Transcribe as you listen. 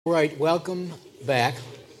Right, welcome back.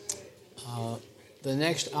 The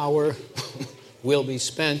next hour will be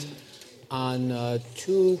spent on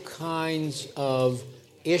two kinds of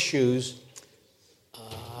issues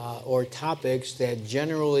or topics that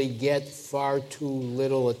generally get far too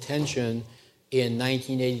little attention in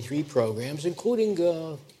 1983 programs,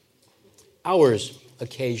 including ours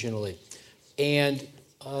occasionally. And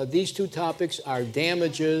these two topics are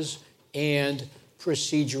damages and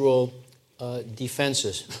procedural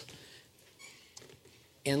defenses.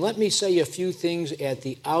 And let me say a few things at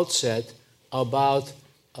the outset about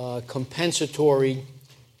compensatory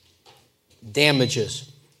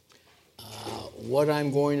damages. What I'm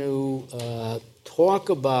going to talk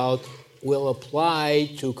about will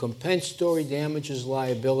apply to compensatory damages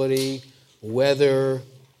liability, whether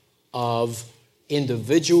of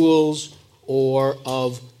individuals or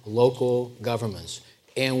of local governments.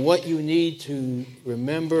 And what you need to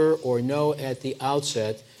remember or know at the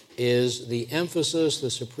outset is the emphasis the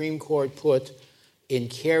Supreme Court put in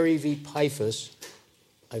Carey v. Pifus.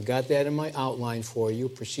 I've got that in my outline for you,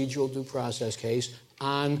 procedural due process case,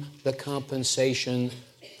 on the compensation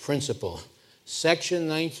principle. Section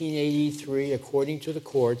 1983, according to the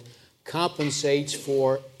court, compensates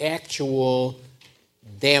for actual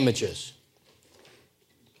damages.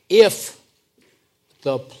 If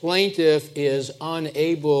the plaintiff is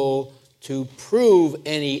unable to prove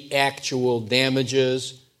any actual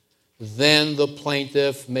damages, then the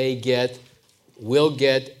plaintiff will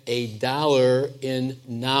get $1 in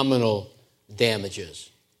nominal damages.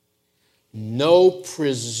 No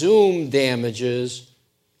presumed damages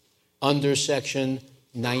under Section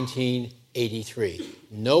 1983.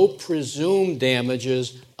 No presumed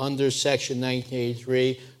damages under Section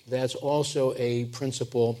 1983. That's also a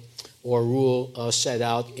principle or rule set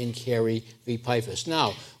out in Carey v. Pifus.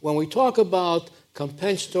 Now, when we talk about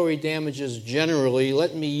compensatory damages generally,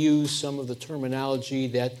 let me use some of the terminology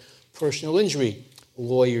that personal injury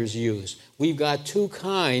lawyers use. We've got two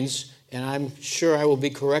kinds, and I'm sure I will be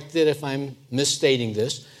corrected if I'm misstating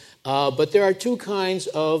this, but there are two kinds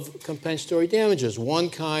of compensatory damages. One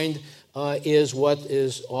kind is what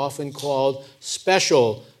is often called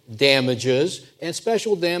special damages, and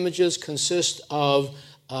special damages consist of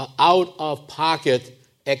out-of-pocket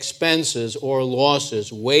expenses or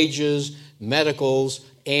losses, wages, medicals,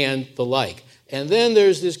 and the like. And then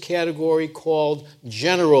there's this category called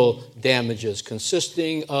general damages,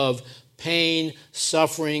 consisting of pain,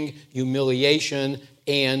 suffering, humiliation,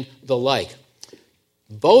 and the like.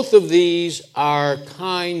 Both of these are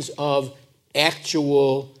kinds of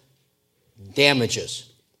actual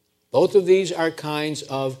damages. Both of these are kinds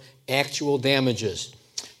of actual damages.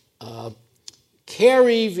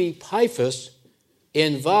 Carey v. Pifus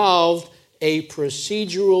involved a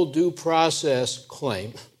procedural due process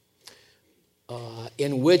claim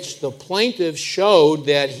in which the plaintiff showed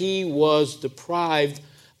that he was deprived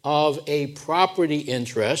of a property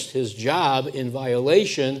interest, his job, in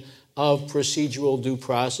violation of procedural due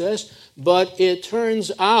process, but it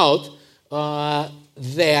turns out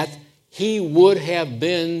that he would have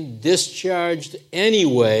been discharged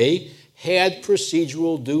anyway had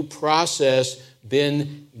procedural due process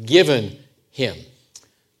been given him.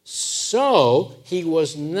 So he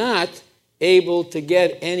was not able to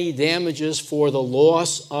get any damages for the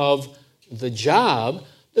loss of the job.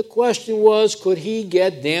 The question was, could he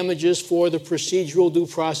get damages for the procedural due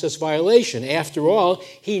process violation? After all,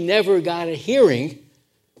 he never got a hearing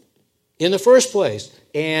in the first place.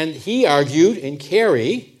 And he argued in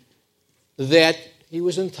Carey that he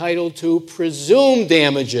was entitled to presumed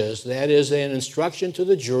damages. That is an instruction to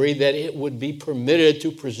the jury that it would be permitted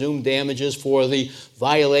to presume damages for the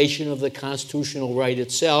violation of the constitutional right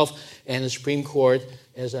itself. And the Supreme Court,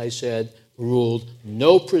 as I said, ruled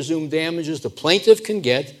no presumed damages. The plaintiff can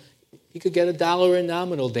get, he could get $1 in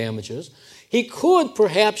nominal damages. He could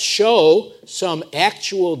perhaps show some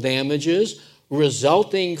actual damages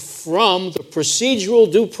resulting from the procedural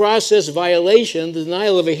due process violation, the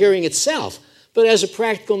denial of a hearing itself. But as a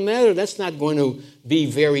practical matter, that's not going to be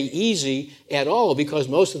very easy at all, because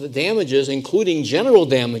most of the damages, including general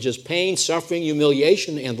damages, pain, suffering,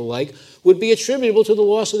 humiliation, and the like, would be attributable to the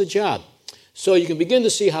loss of the job. So you can begin to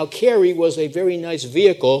see how Carey was a very nice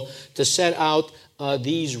vehicle to set out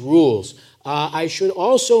these rules. I should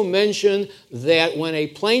also mention that when a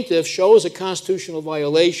plaintiff shows a constitutional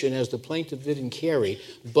violation, as the plaintiff did in Carey,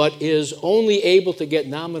 but is only able to get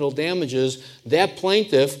nominal damages, that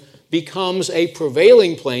plaintiff becomes a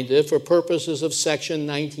prevailing plaintiff for purposes of Section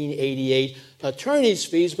 1988 attorney's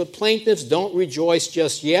fees, but plaintiffs don't rejoice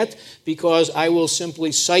just yet, because I will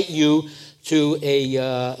simply cite you to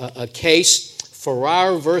a case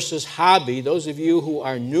Farrar versus Hobby. Those of you who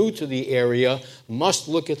are new to the area must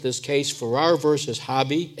look at this case, Farrar versus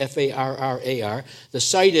Hobby, Farrar. The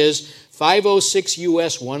site is 506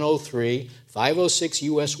 U.S. 103, 506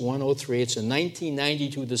 U.S. 103. It's a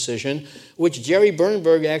 1992 decision, which Jerry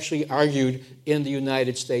Bernberg actually argued in the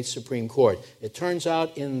United States Supreme Court. It turns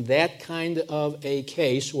out in that kind of a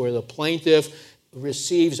case where the plaintiff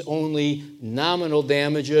receives only nominal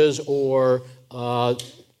damages or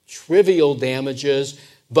trivial damages,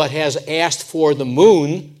 but has asked for the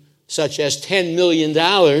moon, such as $10 million,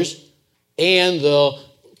 and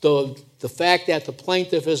the fact that the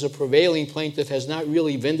plaintiff is a prevailing plaintiff has not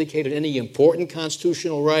really vindicated any important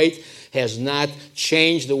constitutional right, has not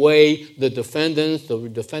changed the way the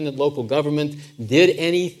defendant local government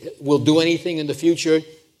will do anything in the future.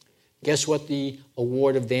 Guess what the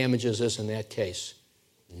award of damages is in that case?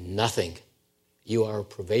 Nothing. You are a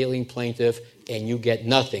prevailing plaintiff and you get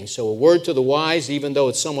nothing. So a word to the wise, even though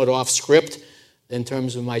it's somewhat off script in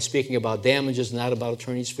terms of my speaking about damages, not about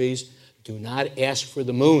attorney's fees, do not ask for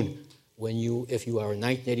the moon if you are a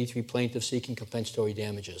 1983 plaintiff seeking compensatory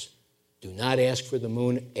damages. Do not ask for the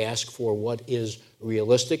moon. Ask for what is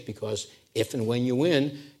realistic, because if and when you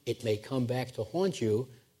win, it may come back to haunt you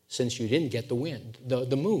since you didn't get the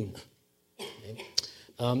moon.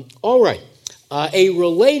 Okay. All right. A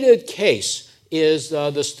related case is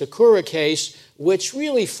the Stakura case, which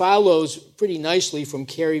really follows pretty nicely from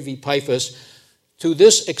Carey v. Pifus to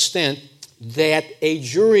this extent that a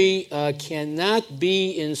jury cannot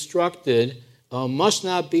be instructed, must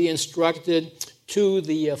not be instructed to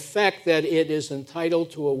the effect that it is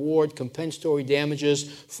entitled to award compensatory damages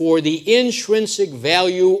for the intrinsic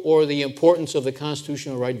value or the importance of the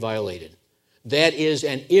constitutional right violated. That is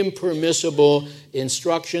an impermissible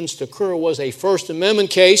instruction. Stakura was a First Amendment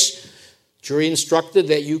case. Jury instructed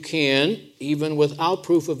that you can, even without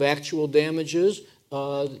proof of actual damages,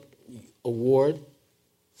 award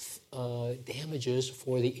damages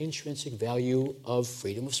for the intrinsic value of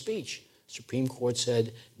freedom of speech. Supreme Court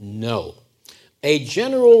said no. A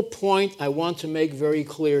general point I want to make very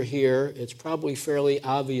clear here, it's probably fairly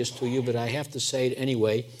obvious to you, but I have to say it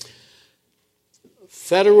anyway.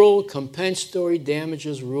 Federal compensatory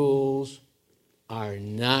damages rules are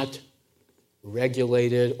not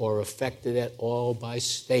regulated or affected at all by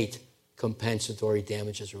state compensatory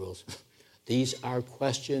damages rules. These are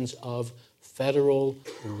questions of federal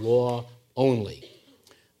law only.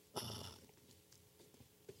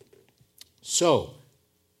 So,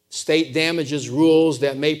 state damages rules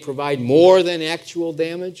that may provide more than actual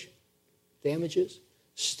damages,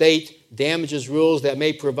 state damages rules that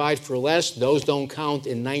may provide for less, those don't count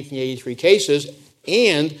in 1983 cases,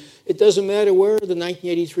 and it doesn't matter where the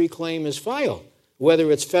 1983 claim is filed,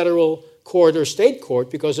 whether it's federal court or state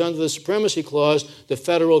court, because under the Supremacy Clause, the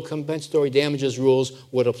federal compensatory damages rules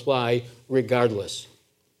would apply regardless.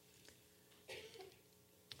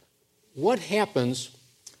 What happens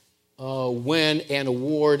when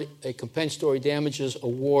a compensatory damages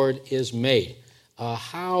award is made?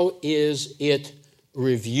 How is it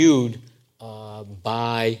reviewed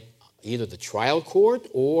by either the trial court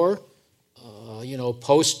or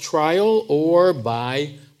post-trial or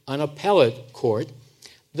by an appellate court?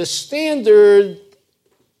 The standard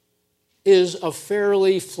is a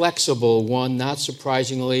fairly flexible one, not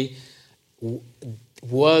surprisingly.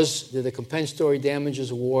 The compensatory damages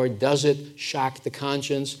award, does it shock the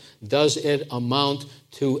conscience? Does it amount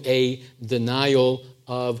to a denial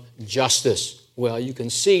of justice? Well, you can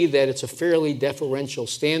see that it's a fairly deferential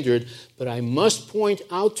standard, but I must point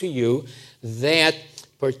out to you that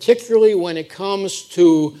particularly when it comes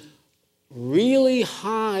to really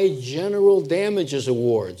high general damages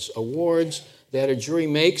awards that a jury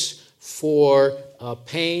makes for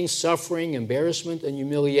pain, suffering, embarrassment, and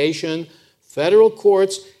humiliation, federal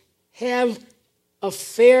courts have a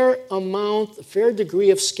fair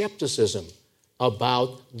degree of skepticism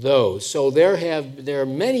about those. So there are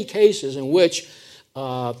many cases in which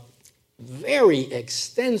very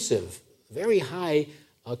extensive, very high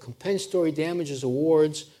compensatory damages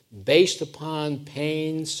awards based upon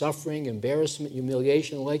pain, suffering, embarrassment,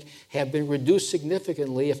 humiliation, and the like, have been reduced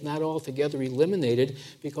significantly, if not altogether eliminated,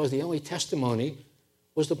 because the only testimony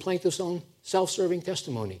was the plaintiff's own self-serving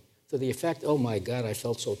testimony to the effect, oh my God, I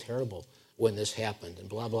felt so terrible when this happened, and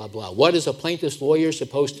blah, blah, blah. What is a plaintiff's lawyer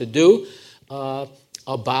supposed to do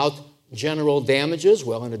about general damages?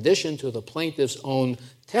 Well, in addition to the plaintiff's own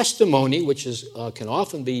testimony, which can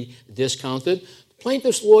often be discounted,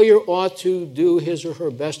 plaintiff's lawyer ought to do his or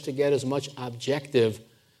her best to get as many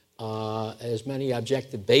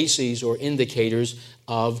objective bases or indicators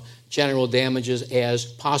of general damages as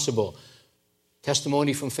possible.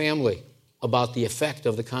 Testimony from family. about the effect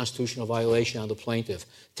of the constitutional violation on the plaintiff,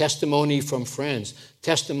 testimony from friends,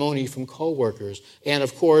 testimony from coworkers, and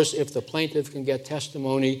of course, if the plaintiff can get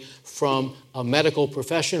testimony from medical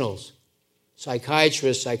professionals,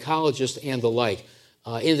 psychiatrists, psychologists, and the like,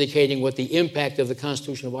 indicating what the impact of the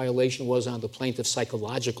constitutional violation was on the plaintiff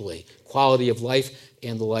psychologically, quality of life,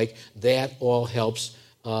 and the like, that all helps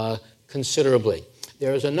considerably.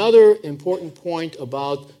 There is another important point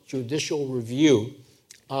about judicial review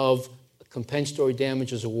of compensatory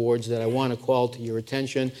damages awards that I want to call to your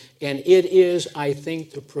attention, and it is, I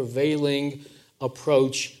think, the prevailing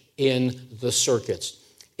approach in the circuits.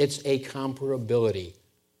 It's a comparability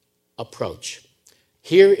approach.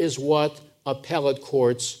 Here is what appellate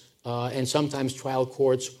courts and sometimes trial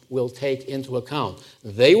courts will take into account.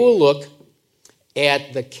 They will look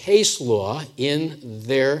at the case law in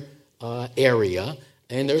their area,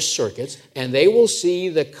 in their circuits, and they will see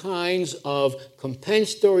the kinds of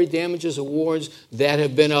compensatory damages awards that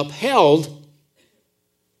have been upheld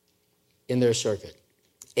in their circuit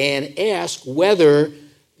and ask whether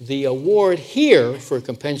the award here for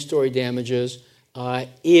compensatory damages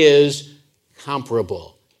is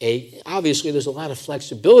comparable. Obviously, there's a lot of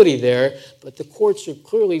flexibility there, but the courts are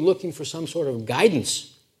clearly looking for some sort of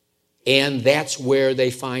guidance, and that's where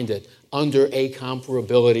they find it, under a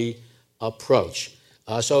comparability approach.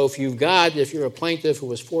 So if you're a plaintiff who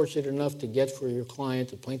was fortunate enough to get for your client,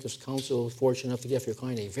 the plaintiff's counsel was fortunate enough to get for your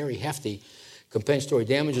client a very hefty compensatory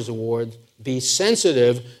damages award, be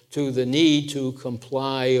sensitive to the need to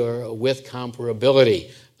comply with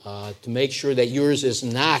comparability, to make sure that yours is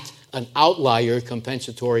not an outlier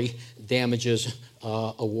compensatory damages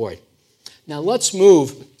award. Now let's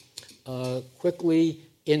move quickly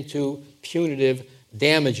into punitive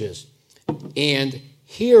damages. And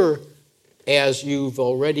here, as you've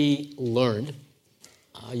already learned,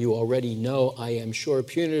 you already know, I am sure,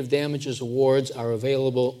 punitive damages awards are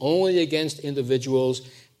available only against individuals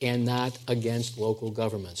and not against local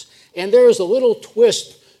governments. And there is a little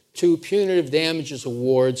twist to punitive damages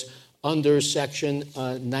awards under Section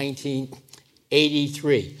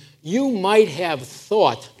 1983. You might have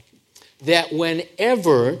thought that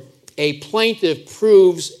whenever a plaintiff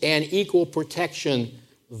proves an equal protection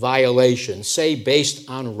violation, say based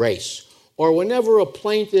on race, or whenever a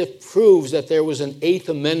plaintiff proves that there was an Eighth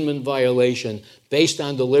Amendment violation based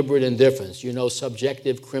on deliberate indifference,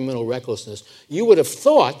 subjective criminal recklessness, you would have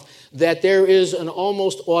thought that there is an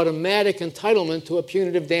almost automatic entitlement to a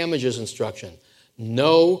punitive damages instruction.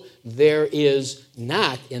 No, there is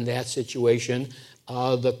not in that situation.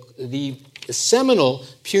 The seminal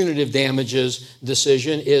punitive damages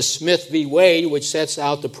decision is Smith v. Wade, which sets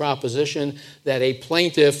out the proposition that a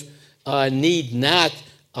plaintiff need not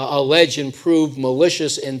allege and prove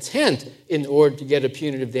malicious intent in order to get a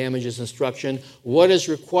punitive damages instruction. What is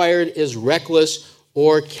required is reckless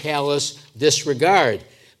or callous disregard.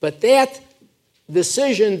 But that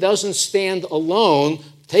decision doesn't stand alone.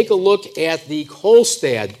 Take a look at the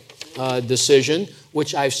Kolstad decision,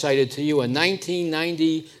 which I've cited to you, a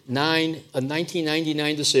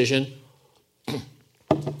 1999 decision.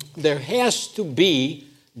 There has to be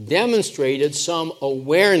demonstrated some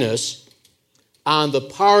awareness on the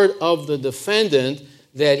part of the defendant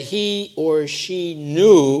that he or she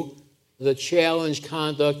knew the challenged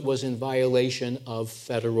conduct was in violation of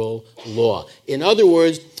federal law. In other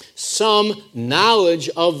words, some knowledge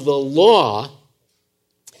of the law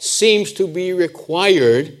seems to be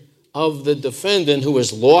required of the defendant who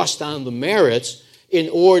is lost on the merits in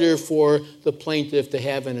order for the plaintiff to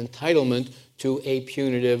have an entitlement to a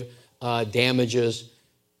punitive damages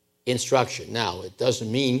instruction. Now, it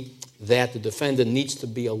doesn't mean that the defendant needs to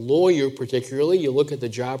be a lawyer particularly. You look at the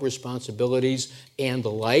job responsibilities and the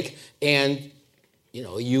like, and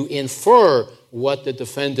you infer what the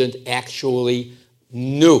defendant actually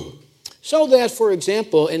knew. So that, for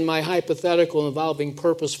example, in my hypothetical involving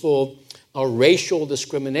purposeful racial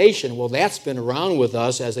discrimination, well, that's been around with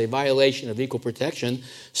us as a violation of equal protection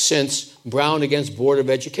since Brown against Board of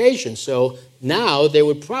Education. So now there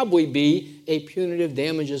would probably be a punitive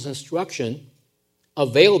damages instruction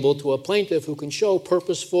available to a plaintiff who can show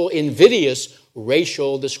purposeful, invidious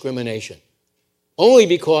racial discrimination, only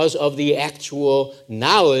because of the actual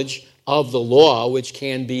knowledge of the law, which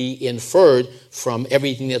can be inferred from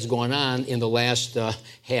everything that's gone on in the last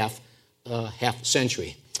half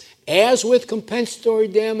century. As with compensatory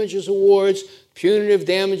damages awards, punitive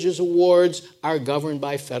damages awards are governed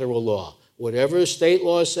by federal law. Whatever state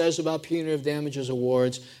law says about punitive damages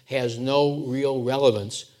awards has no real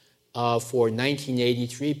relevance for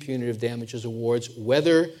 1983 punitive damages awards,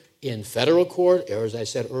 whether in federal court, or as I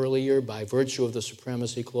said earlier, by virtue of the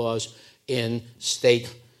Supremacy Clause in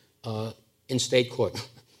state in state court.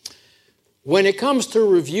 When it comes to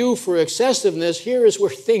review for excessiveness, here is where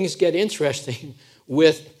things get interesting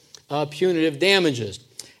with punitive damages.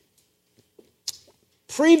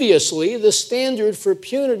 Previously, the standard for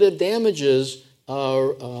punitive damages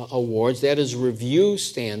awards, that is review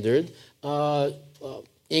standard,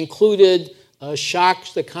 included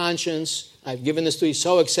shocks to conscience. I've given this to you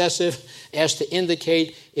so excessive as to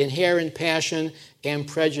indicate inherent passion and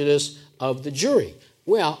prejudice of the jury.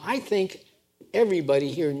 Well, I think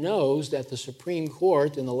everybody here knows that the Supreme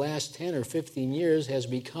Court in the last 10 or 15 years has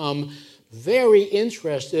become very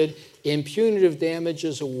interested in punitive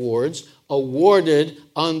damages awards awarded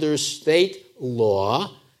under state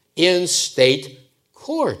law in state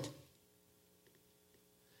court,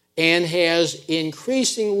 and has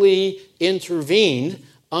increasingly intervened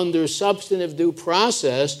under substantive due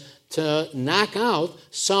process to knock out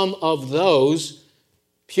some of those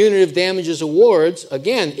punitive damages awards,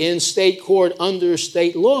 again, in state court under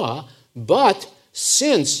state law. But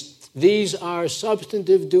since these are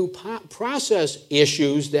substantive due process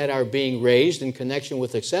issues that are being raised in connection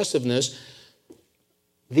with excessiveness,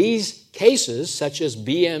 these cases, such as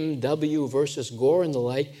BMW versus Gore and the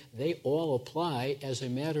like, they all apply as a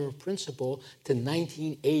matter of principle to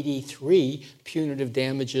 1983 punitive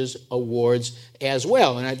damages awards as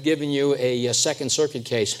well. And I've given you a Second Circuit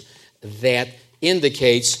case that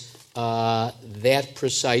indicates that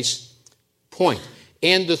precise point.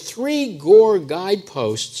 And the three Gore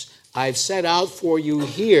guideposts I've set out for you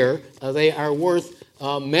here, they are worth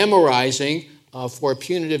memorizing for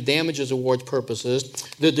punitive damages award purposes.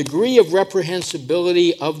 The degree of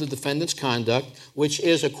reprehensibility of the defendant's conduct, which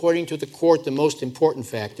is, according to the court, the most important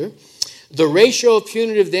factor. The ratio of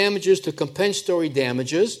punitive damages to compensatory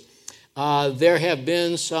damages. There have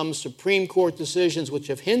been some Supreme Court decisions which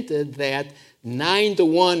have hinted that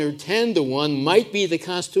 9-to-1 or 10-to-1 might be the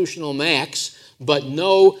constitutional max, but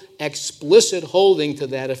no explicit holding to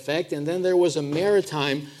that effect. And then there was a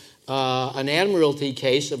maritime an admiralty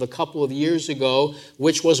case of a couple of years ago,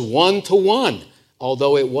 which was 1-to-1,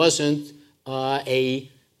 although it wasn't a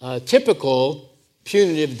typical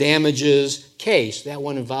punitive damages case. That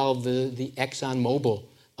one involved the ExxonMobil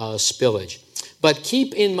spillage. But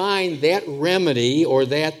keep in mind that remedy, or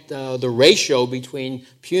that the ratio between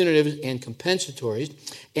punitive and compensatories.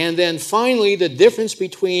 And then finally, the difference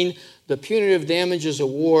between the punitive damages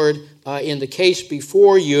award in the case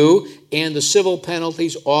before you and the civil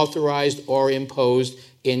penalties authorized or imposed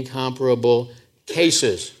in comparable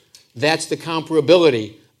cases. That's the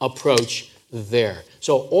comparability approach there.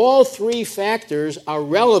 So all three factors are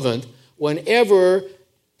relevant whenever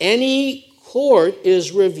any court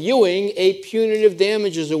is reviewing a punitive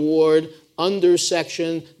damages award under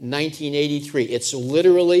Section 1983. It's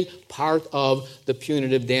literally part of the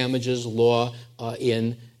punitive damages law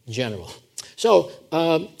in general. So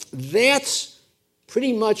that's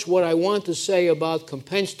pretty much what I want to say about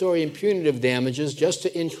compensatory and punitive damages, just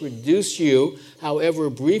to introduce you, however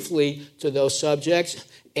briefly, to those subjects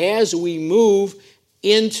as we move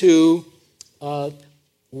into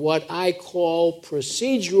what I call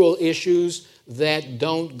procedural issues that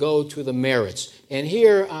don't go to the merits. And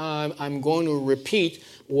here I'm going to repeat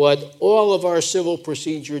what all of our civil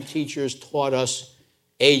procedure teachers taught us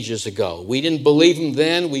ages ago. We didn't believe them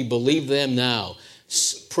then, we believe them now.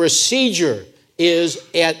 Procedure is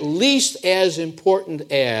at least as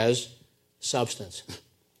important as substance.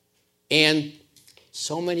 And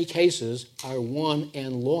so many cases are won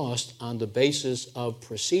and lost on the basis of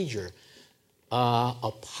procedure,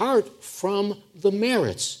 apart from the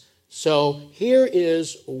merits. So here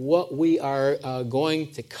is what we are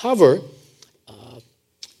going to cover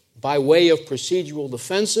by way of procedural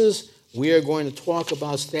defenses. We are going to talk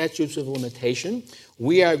about statutes of limitation.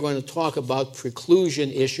 We are going to talk about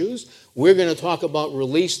preclusion issues. We're going to talk about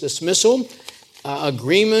release dismissal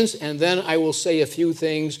agreements, and then I will say a few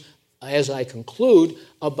things as I conclude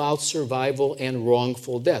about survival and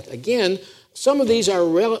wrongful death. Again, some of these are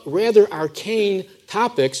rather arcane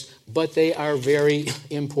topics, but they are very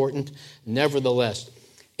important nevertheless.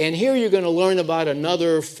 And here you're going to learn about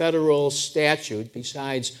another federal statute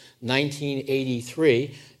besides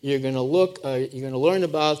 1983. You're going to learn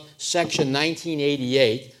about Section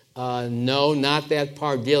 1988. No, not that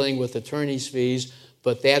part dealing with attorney's fees,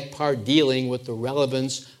 but that part dealing with the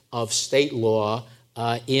relevance of state law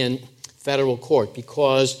in federal court,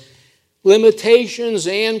 because limitations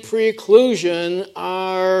and preclusion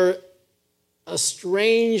are a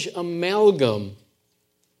strange amalgam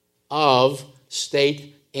of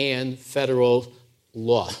state and federal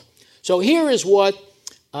law. So here is what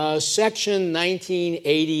Section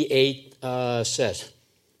 1988 says.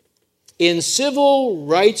 In civil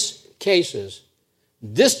rights cases,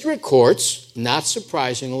 district courts, not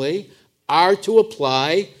surprisingly, are to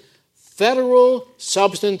apply federal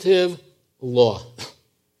substantive law.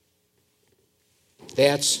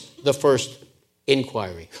 That's the first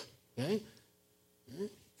inquiry. Okay?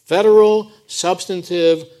 Federal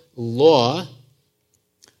substantive law,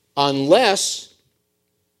 unless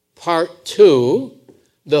Part 2,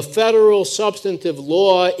 the federal substantive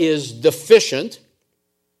law is deficient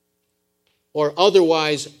or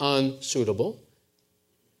otherwise unsuitable,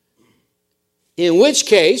 in which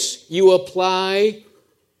case you apply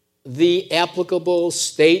the applicable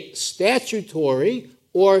state statutory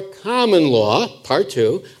or common law, Part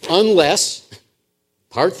 2, unless,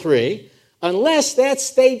 Part 3, unless that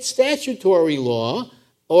state statutory law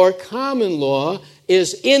or common law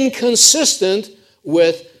is inconsistent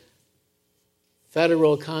with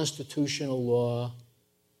federal constitutional law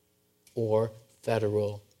or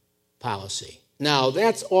federal policy. Now,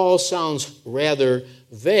 that all sounds rather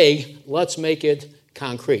vague. Let's make it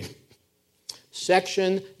concrete.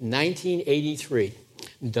 Section 1983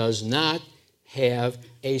 does not have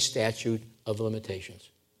a statute of limitations.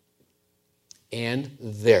 And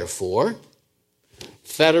therefore,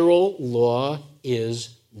 federal law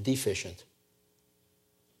is deficient.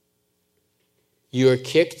 You're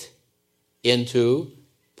kicked into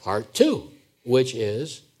Part 2, which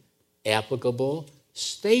is applicable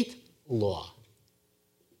state law.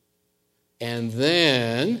 And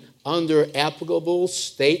then, under applicable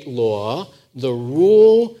state law, the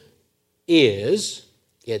rule is,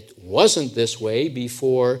 it wasn't this way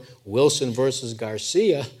before Wilson versus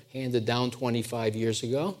Garcia, handed down 25 years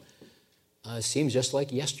ago. It seems just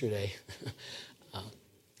like yesterday.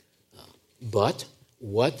 But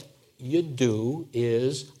what you do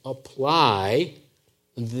is apply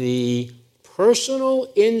the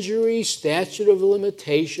personal injury statute of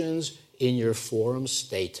limitations in your forum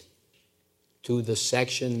state to the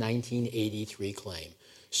Section 1983 claim.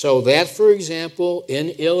 So that, for example, in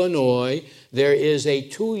Illinois, there is a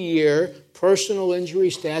 2-year personal injury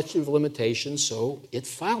statute of limitations, so it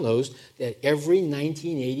follows that every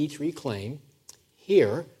 1983 claim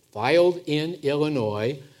here, filed in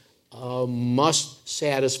Illinois, must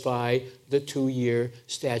satisfy the 2-year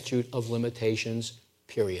statute of limitations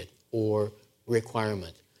period or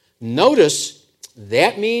requirement. Notice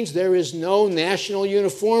that means there is no national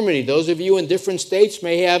uniformity. Those of you in different states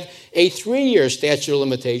may have a 3-year statute of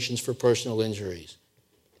limitations for personal injuries,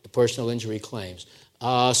 the personal injury claims.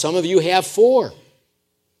 Some of you have 4.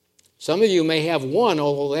 Some of you may have 1,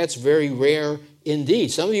 although that's very rare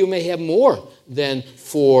indeed. Some of you may have more than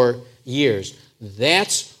 4 years.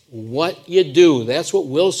 That's what you do. That's what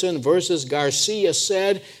Wilson versus Garcia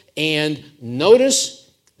said. And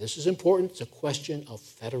notice, this is important, it's a question of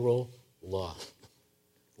federal law.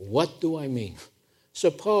 What do I mean?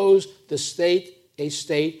 Suppose a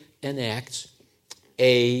state enacts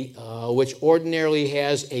which ordinarily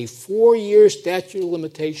has a 4-year statute of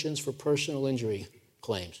limitations for personal injury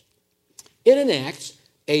claims. It enacts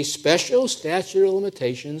a special statute of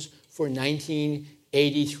limitations for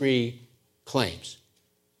 1983 claims.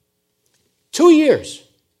 2 years.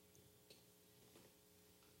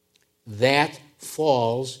 That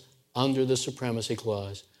falls under the Supremacy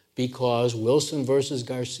Clause because Wilson versus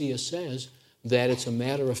Garcia says that it's a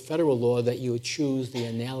matter of federal law that you would choose the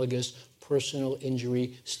analogous personal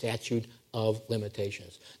injury statute of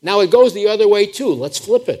limitations. Now, it goes the other way, too. Let's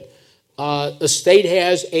flip it. The state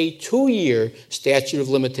has a 2-year statute of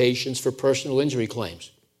limitations for personal injury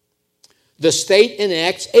claims. The state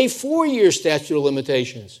enacts a 4-year statute of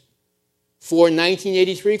limitations for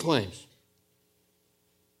 1983 claims.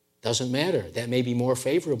 Doesn't matter. That may be more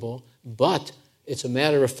favorable, but it's a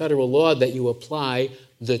matter of federal law that you apply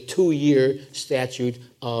the 2-year statute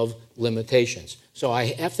of limitations. So I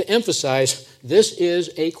have to emphasize this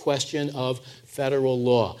is a question of federal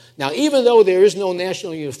law. Now, even though there is no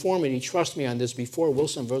national uniformity, trust me on this, before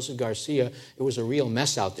Wilson versus Garcia, it was a real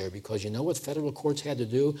mess out there because you know what federal courts had to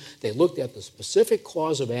do? They looked at the specific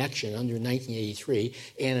cause of action under 1983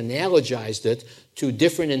 and analogized it to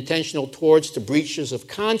different intentional torts, to breaches of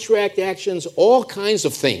contract actions, all kinds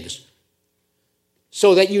of things,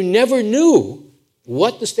 so that you never knew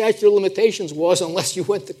what the statute of limitations was unless you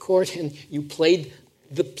went to court and you played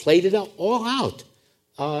it all out.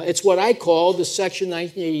 It's what I call the Section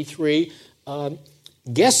 1983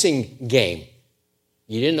 guessing game.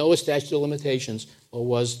 You didn't know what statute of limitations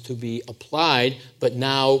was to be applied, but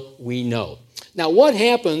now we know. Now, what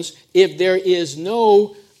happens if there is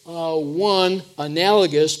no one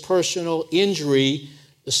analogous personal injury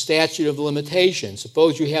statute of limitations?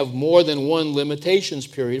 Suppose you have more than one limitations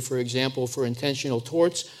period, for example, for intentional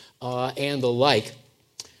torts and the like.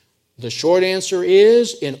 The short answer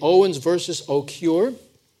is in Owens versus O'Cure,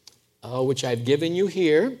 which I've given you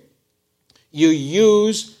here, you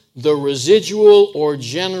use the residual or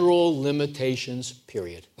general limitations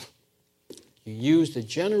period. You use the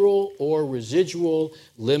general or residual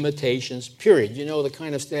limitations period. You know, the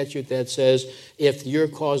kind of statute that says if your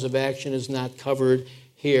cause of action is not covered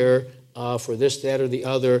here for this, that, or the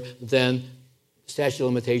other, then statute of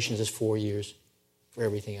limitations is 4 years for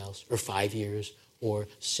everything else, or 5 years, or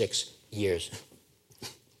 6 years.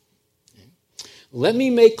 Let me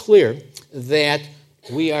make clear that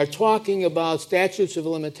we are talking about statutes of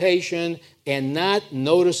limitation and not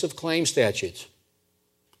notice of claim statutes.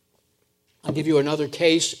 I'll give you another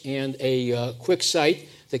case and a quick cite.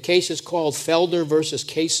 The case is called Felder versus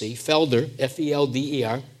Casey. Felder,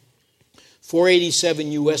 F-E-L-D-E-R,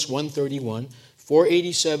 487 U.S. 131.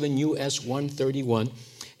 487 U.S. 131.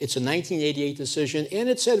 It's a 1988 decision, and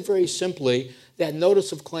it said very simply that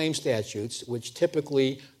notice of claim statutes, which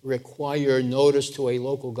typically require notice to a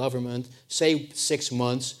local government, say 6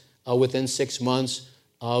 months, within 6 months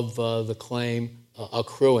of the claim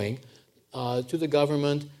accruing, to the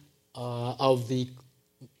government of the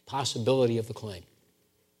possibility of the claim.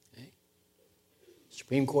 Okay?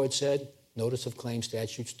 Supreme Court said notice of claim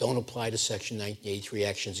statutes don't apply to Section 1983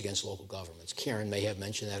 actions against local governments. Karen may have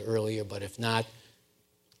mentioned that earlier, but if not,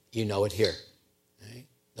 you know it here. Okay?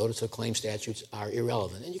 Notice of claim statutes are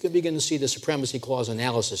irrelevant. And you can begin to see the supremacy clause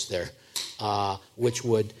analysis there, which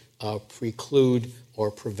would preclude or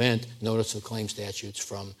prevent notice of claim statutes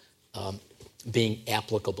from being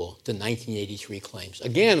applicable to 1983 claims.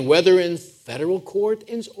 Again, whether in federal court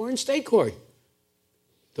or in state court,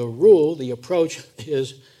 the rule, the approach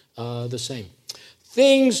is the same.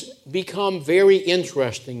 Things become very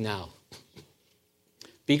interesting now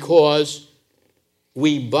because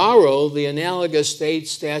we borrow the analogous state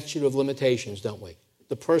statute of limitations, don't we?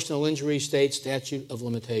 The personal injury state statute of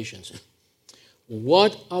limitations.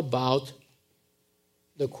 What about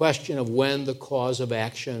the question of when the cause of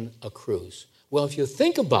action accrues? Well, if you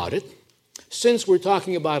think about it, since we're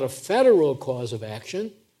talking about a federal cause of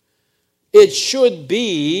action, it should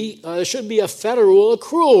be a federal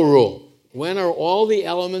accrual rule. When are all the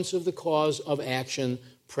elements of the cause of action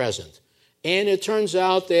present? And it turns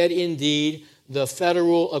out that indeed the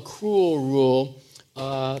federal accrual rule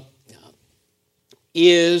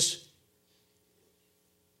is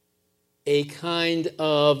a kind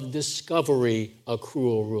of discovery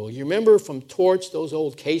accrual rule. You remember from torts, those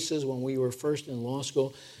old cases when we were first in law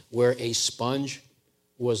school, where a sponge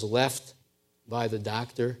was left by the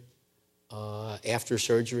doctor after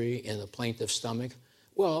surgery in the plaintiff's stomach?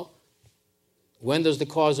 Well, when does the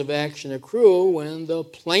cause of action accrue? When the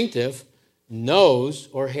plaintiff knows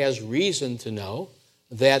or has reason to know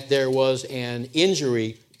that there was an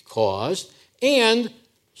injury caused and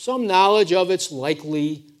some knowledge of its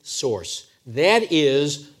likely source. That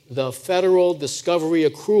is the federal discovery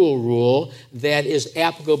accrual rule that is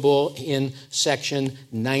applicable in Section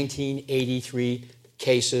 1983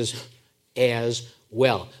 cases as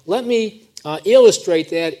well. Let me illustrate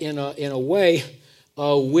that in a way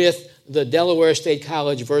with the Delaware State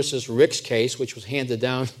College versus Ricks case, which was handed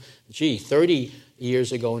down, 30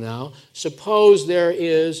 years ago now. Suppose there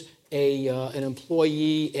is an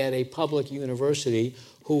employee at a public university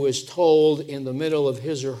who is told in the middle of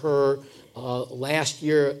his or her last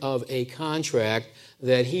year of a contract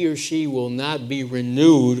that he or she will not be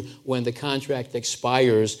renewed when the contract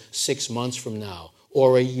expires 6 months from now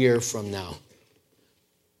or a year from now.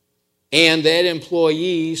 And that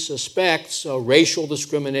employee suspects racial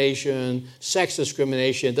discrimination, sex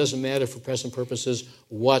discrimination. It doesn't matter for present purposes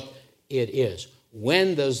what it is.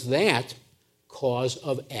 When does that cause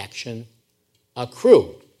of action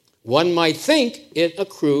accrue? One might think it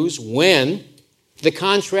accrues when the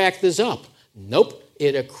contract is up. Nope,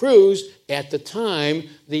 it accrues at the time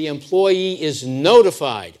the employee is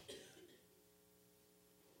notified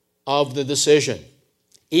of the decision,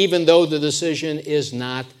 even though the decision is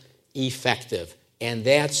not effective. And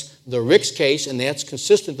that's the Ricks case, and that's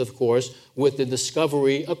consistent, of course, with the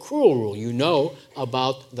discovery accrual rule. You know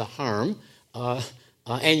about the harm,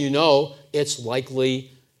 and you know its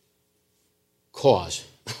likely cause.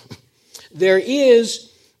 There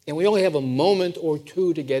is, and we only have a moment or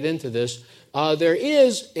two to get into this, there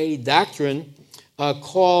is a doctrine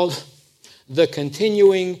called the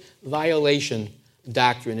continuing violation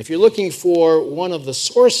doctrine. If you're looking for one of the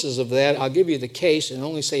sources of that, I'll give you the case and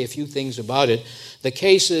only say a few things about it. The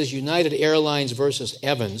case is United Airlines versus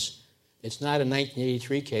Evans. It's not a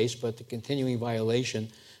 1983 case, but the continuing violation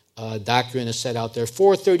doctrine is set out there.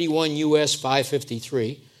 431 U.S.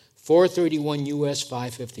 553. 431 U.S.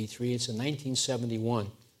 553. It's a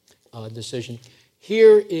 1971 decision.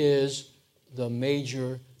 Here is the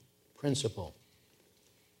major principle.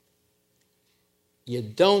 You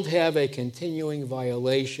don't have a continuing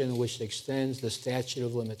violation which extends the statute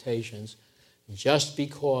of limitations just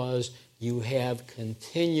because you have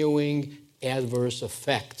continuing adverse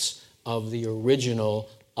effects of the original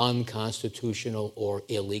unconstitutional or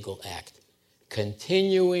illegal act.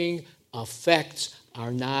 Continuing effects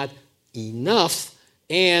are not enough,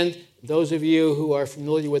 and those of you who are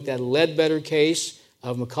familiar with that Ledbetter case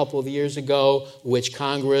of a couple of years ago, which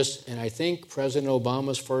Congress, and I think President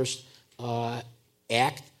Obama's first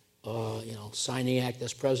act, signing act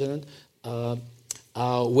as president,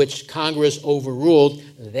 which Congress overruled,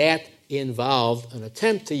 that involved an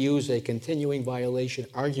attempt to use a continuing violation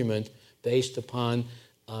argument based upon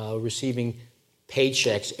receiving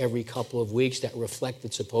paychecks every couple of weeks that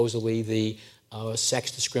reflected supposedly the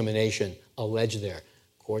sex discrimination alleged there.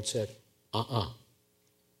 Court said,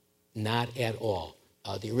 not at all.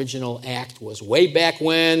 The original act was way back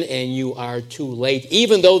when, and you are too late,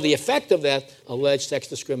 even though the effect of that alleged sex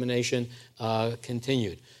discrimination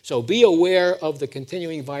continued. So be aware of the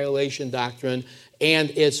continuing violation doctrine and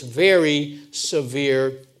its very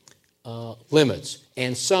severe limits.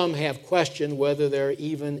 And some have questioned whether there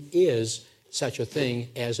even is such a thing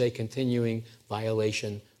as a continuing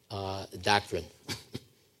violation doctrine.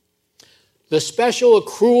 The special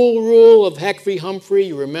accrual rule of Heck v. Humphrey,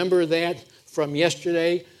 you remember that from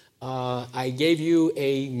yesterday? I gave you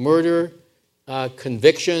a murder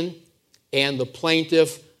conviction, and the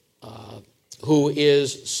plaintiff, who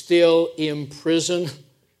is still in prison,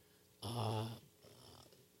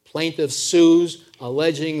 plaintiff sues,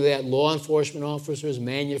 alleging that law enforcement officers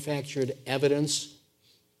manufactured evidence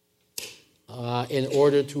in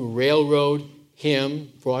order to railroad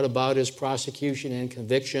him, brought about his prosecution and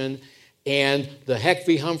conviction. And the Heck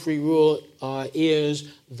v. Humphrey rule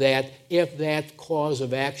is that if that cause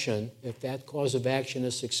of action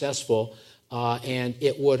is successful, and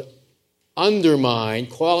it would undermine,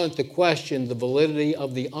 call into question the validity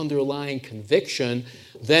of the underlying conviction,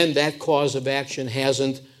 then that cause of action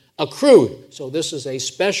hasn't accrued. So this is a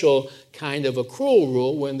special kind of accrual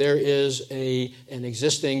rule when there is an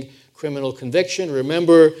existing criminal conviction.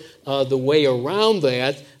 Remember the way around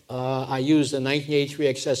that. I used the 1983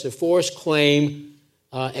 excessive force claim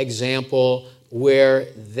example where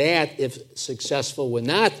that, if successful, would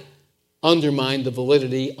not undermine the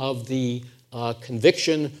validity of the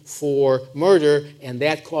conviction for murder, and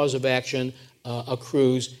that cause of action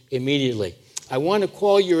accrues immediately. I want to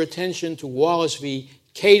call your attention to Wallace v.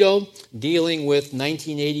 Cato, dealing with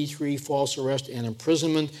 1983 false arrest and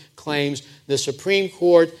imprisonment claims. The Supreme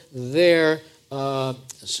Court there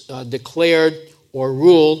declared or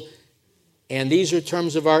ruled, and these are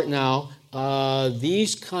terms of art now,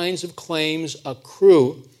 these kinds of claims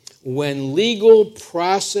accrue when legal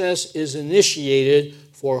process is initiated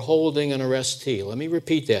for holding an arrestee. Let me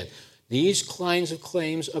repeat that. These kinds of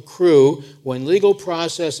claims accrue when legal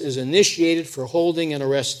process is initiated for holding an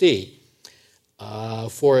arrestee.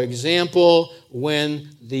 For example, when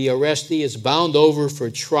the arrestee is bound over for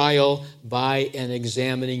trial by an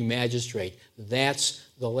examining magistrate. That's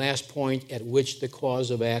the last point at which the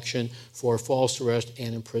cause of action for false arrest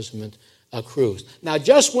and imprisonment accrues. Now,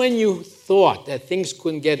 just when you thought that things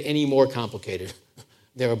couldn't get any more complicated,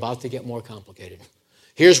 they're about to get more complicated.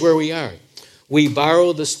 Here's where we are. We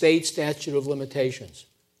borrow the state statute of limitations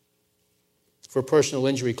for personal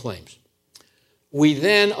injury claims. We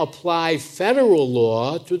then apply federal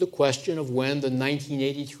law to the question of when the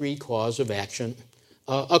 1983 cause of action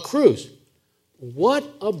accrues. What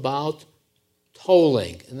about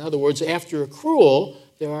tolling? In other words, after accrual,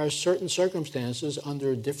 there are certain circumstances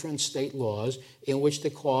under different state laws in which the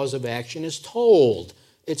cause of action is tolled.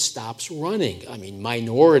 It stops running. I mean,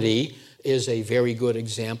 minority is a very good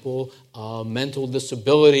example. Mental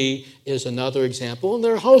disability is another example. And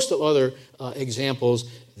there are a host of other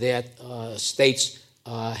examples that states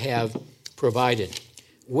have provided.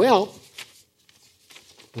 Well,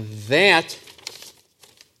 that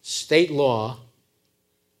state law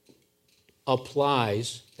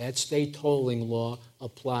applies, that state tolling law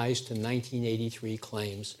applies to 1983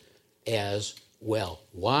 claims as well.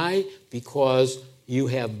 Why? Because you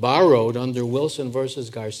have borrowed under Wilson versus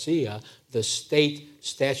Garcia the state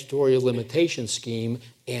statutory limitation scheme,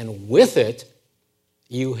 and with it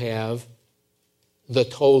you have the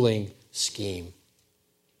tolling scheme.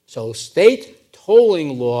 So state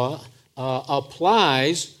tolling law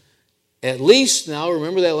applies at least now,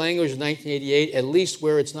 remember that language of 1988, at least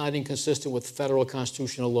where it's not inconsistent with federal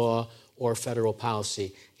constitutional law or federal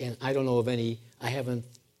policy. And I don't know of any, I haven't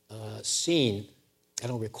seen I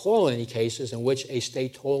don't recall any cases in which a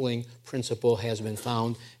state tolling principle has been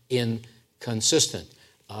found inconsistent.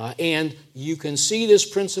 And you can see this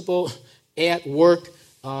principle at work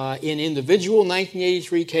in individual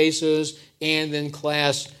 1983 cases and in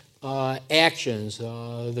class actions.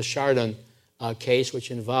 The Chardon case,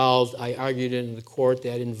 which involved, I argued in the court,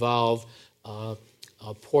 that involved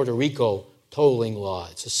Puerto Rico tolling law.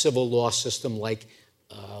 It's a civil law system like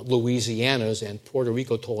Louisiana's, and Puerto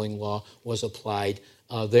Rico tolling law was applied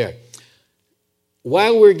there.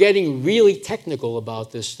 While we're getting really technical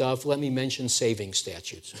about this stuff, let me mention saving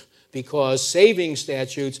statutes. Because saving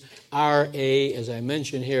statutes are as I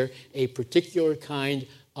mentioned here, a particular kind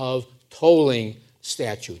of tolling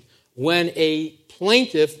statute. When a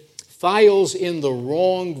plaintiff files in the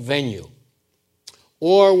wrong venue,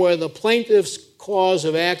 or where the plaintiff's cause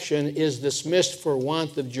of action is dismissed for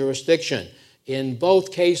want of jurisdiction, in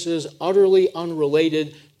both cases utterly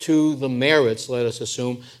unrelated to the merits, let us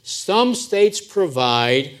assume, some states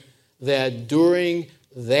provide that during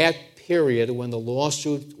that period when the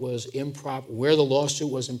lawsuit was where the lawsuit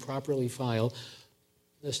was improperly filed,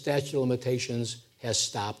 the statute of limitations has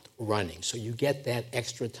stopped running. So you get that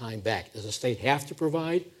extra time back. Does a state have to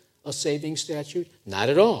provide a saving statute? Not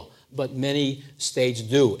at all, but many states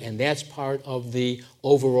do, and that's part of the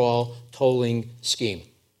overall tolling scheme.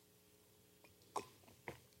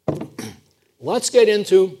 Let's get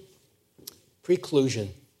into preclusion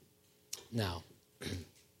now.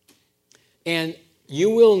 And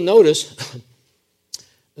you will notice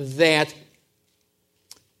that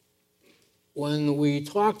when we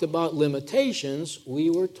talked about limitations,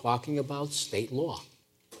 we were talking about state law.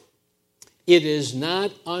 It is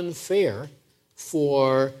not unfair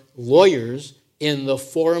for lawyers in the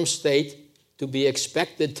forum state to be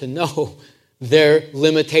expected to know their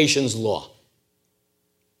limitations law.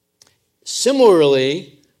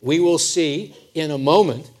 Similarly, we will see in a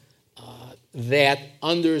moment that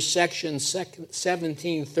under Section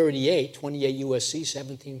 1738, 28 U.S.C.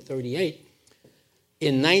 1738,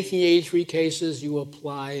 in 1983 cases, you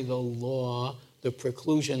apply the law, the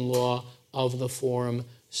preclusion law of the forum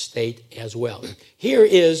state as well. Here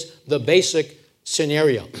is the basic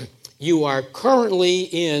scenario. You are currently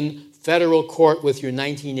in federal court with your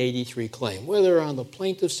 1983 claim. Whether on the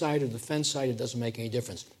plaintiff side or defense side, it doesn't make any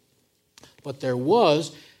difference. But there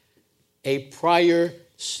was a prior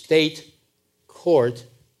state court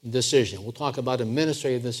decision. We'll talk about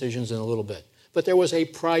administrative decisions in a little bit. But there was a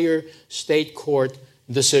prior state court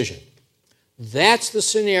decision. That's the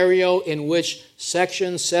scenario in which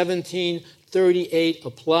Section 1738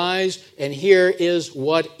 applies, and here is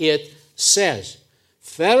what it says.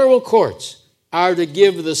 Federal courts are to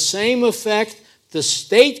give the same effect to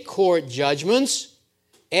state court judgments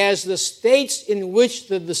as the states in which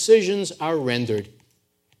the decisions are rendered.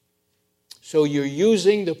 So you're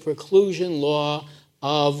using the preclusion law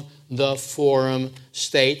of the forum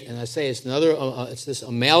state, and I say it's it's this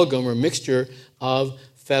amalgam or mixture of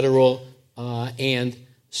federal and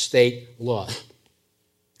state law.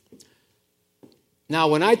 Now,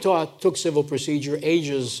 when I took civil procedure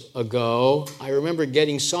ages ago, I remember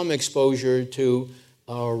getting some exposure to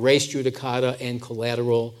res judicata and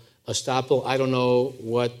collateral estoppel. I don't know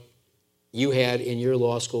what you had in your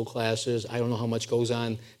law school classes. I don't know how much goes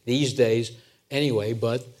on these days anyway,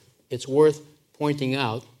 but it's worth pointing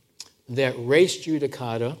out that res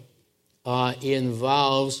judicata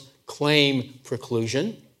involves claim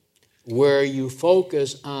preclusion, where you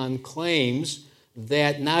focus on claims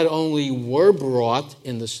that not only were brought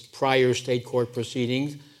in the prior state court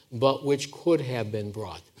proceedings, but which could have been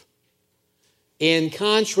brought. In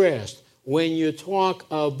contrast, when you talk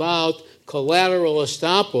about collateral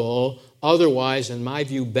estoppel, otherwise, in my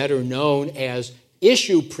view, better known as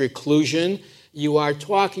issue preclusion, you are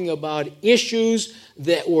talking about issues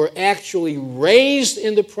that were actually raised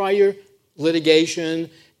in the prior litigation,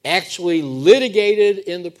 actually litigated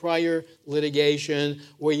in the prior litigation,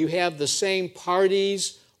 where you have the same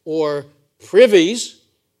parties or privies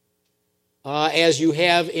as you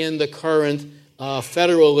have in the current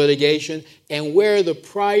federal litigation, and where the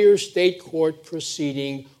prior state court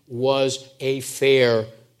proceeding was a fair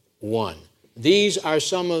one. These are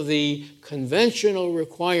some of the conventional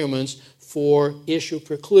requirements for issue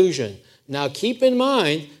preclusion. Now, keep in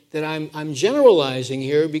mind that I'm generalizing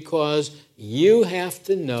here because you have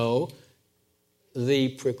to know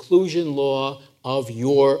the preclusion law of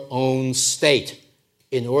your own state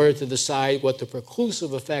in order to decide what the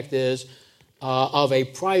preclusive effect is of a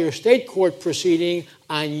prior state court proceeding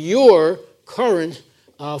on your current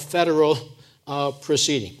federal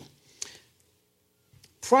proceeding.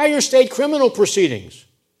 Prior state criminal proceedings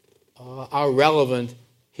are relevant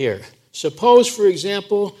here. Suppose, for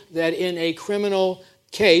example, that in a criminal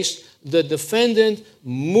case, the defendant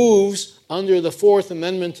moves under the Fourth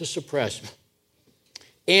Amendment to suppress,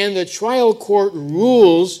 and the trial court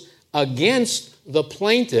rules against the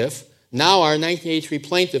plaintiff, now our 1983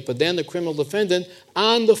 plaintiff, but then the criminal defendant,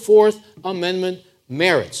 on the Fourth Amendment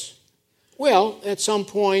merits. Well, at some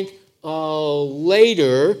point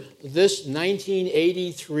later, this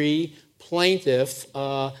 1983 plaintiff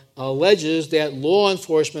alleges that law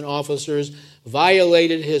enforcement officers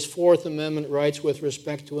violated his Fourth Amendment rights with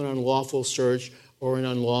respect to an unlawful search or an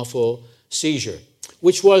unlawful seizure,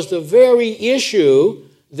 which was the very issue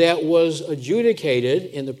that was adjudicated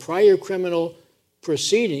in the prior criminal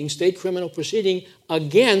proceeding, state criminal proceeding,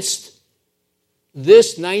 against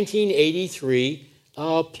this 1983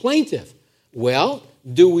 plaintiff. Well,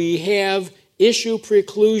 do we have issue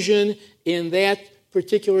preclusion in that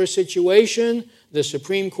particular situation? The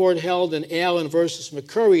Supreme Court held in Allen versus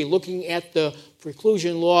McCurry, looking at the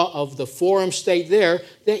preclusion law of the forum state there,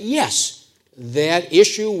 that yes, that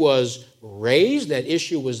issue was raised, that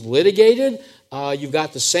issue was litigated. You've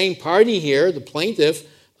got the same party here, the plaintiff,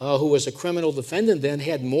 who was a criminal defendant then,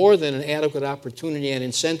 had more than an adequate opportunity and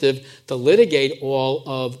incentive to litigate all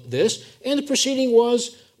of this, and the proceeding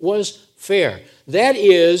was fair. That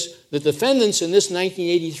is, the defendants in this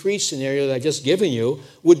 1983 scenario that I've just given you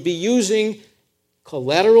would be using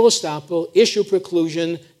collateral estoppel, issue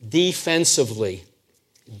preclusion defensively.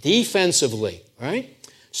 Defensively, right?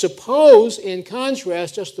 Suppose, in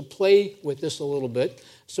contrast, just to play with this a little bit,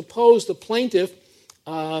 suppose the plaintiff,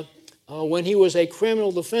 when he was a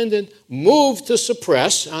criminal defendant, moved to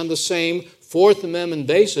suppress on the same Fourth Amendment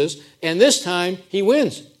basis, and this time he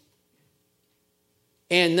wins.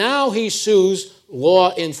 And now he sues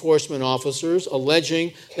law enforcement officers,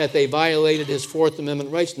 alleging that they violated his Fourth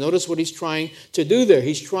Amendment rights. Notice what he's trying to do there.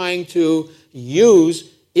 He's trying to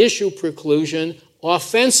use issue preclusion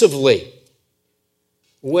offensively.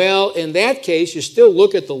 Well, in that case, you still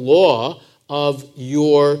look at the law of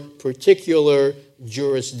your particular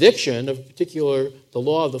jurisdiction, the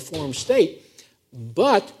law of the forum state,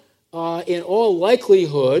 but in all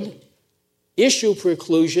likelihood, issue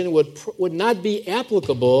preclusion would not be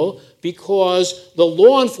applicable because the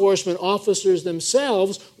law enforcement officers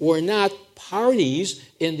themselves were not parties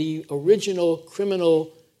in the original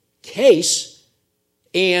criminal case,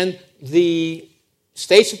 and the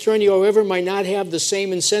state's attorney or whoever might not have the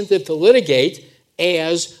same incentive to litigate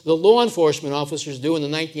as the law enforcement officers do in the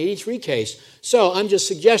 1983 case. So I'm just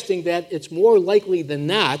suggesting that it's more likely than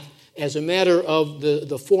not, as a matter of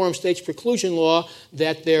the forum state's preclusion law,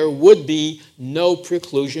 that there would be no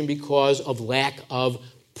preclusion because of lack of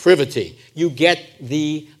privity. You get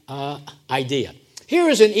the idea. Here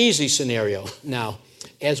is an easy scenario now,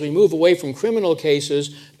 as we move away from criminal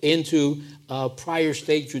cases into prior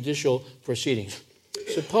state judicial proceedings.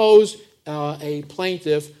 Suppose a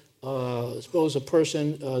plaintiff, suppose a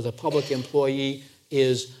person, the public employee,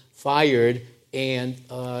 is fired and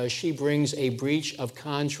she brings a breach of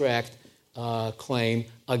contract claim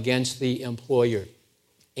against the employer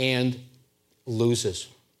and loses.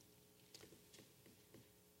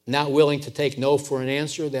 Not willing to take no for an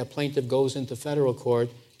answer, that plaintiff goes into federal court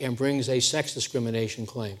and brings a sex discrimination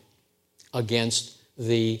claim against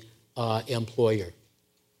the employer.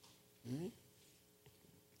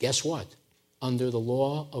 Guess what? Under the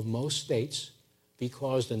law of most states,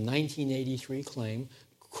 because the 1983 claim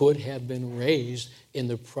could have been raised in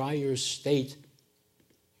the prior state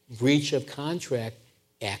breach of contract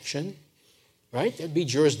action, right? There'd be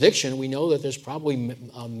jurisdiction. We know that there's probably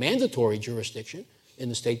a mandatory jurisdiction in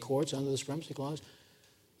the state courts under the Supremacy Clause.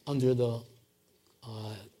 Under the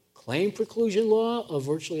claim preclusion law of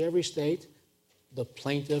virtually every state, the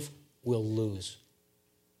plaintiff will lose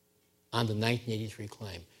on the 1983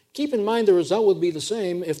 claim. Keep in mind the result would be the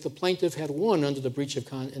same if the plaintiff had won under the breach of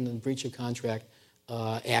contract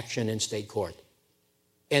action in state court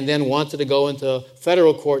and then wanted to go into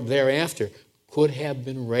federal court thereafter. Could have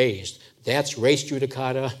been raised. That's res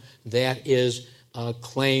judicata. That is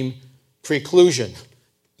claim preclusion.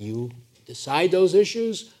 You decide those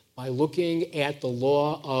issues by looking at the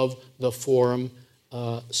law of the forum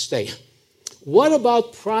state. What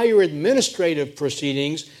about prior administrative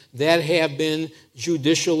proceedings that have been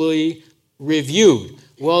judicially reviewed?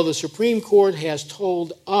 Well, the Supreme Court has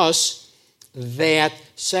told us that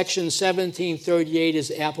Section 1738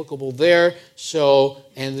 is applicable there,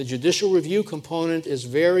 and the judicial review component is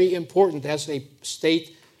very important. That's a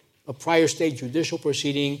prior state judicial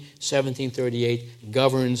proceeding. 1738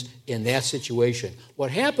 governs in that situation.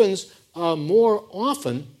 What happens more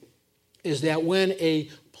often is that when a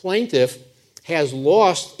plaintiff has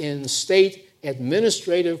lost in state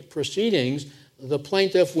administrative proceedings, the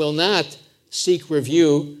plaintiff will not seek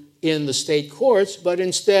review in the state courts, but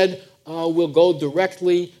instead will go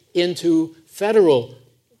directly into federal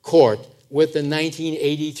court with the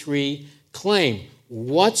 1983 claim.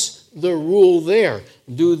 What's the rule there?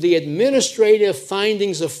 Do the administrative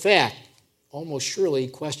findings of fact, almost surely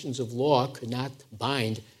questions of law could not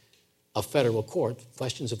bind a federal court,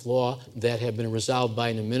 questions of law that have been resolved by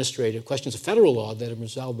an administrative, questions of federal law that have been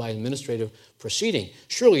resolved by an administrative proceeding,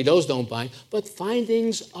 surely those don't bind, but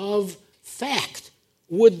findings of fact,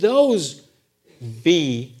 would those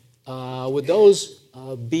be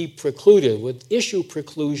precluded? Would issue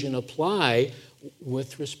preclusion apply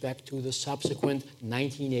with respect to the subsequent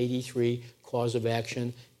 1983 cause of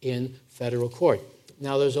action in federal court?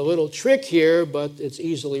 Now, there's a little trick here, but it's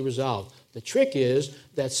easily resolved. The trick is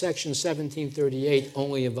that Section 1738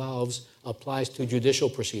 only applies to judicial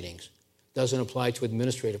proceedings, doesn't apply to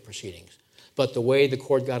administrative proceedings. But the way the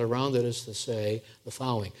court got around it is to say the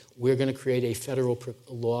following: we're going to create a federal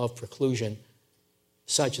law of preclusion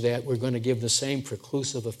such that we're going to give the same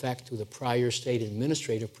preclusive effect to the prior state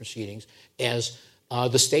administrative proceedings as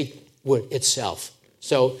the state would itself.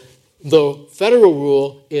 So the federal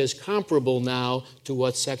rule is comparable now to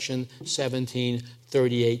what Section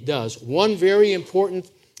 1738 does. One very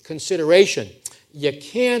important consideration: you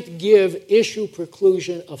can't give issue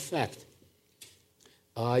preclusion effect.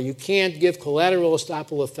 You can't give collateral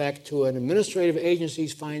estoppel effect to an administrative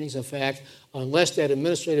agency's findings of fact unless that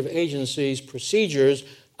administrative agency's procedures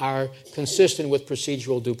are consistent with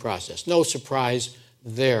procedural due process. No surprise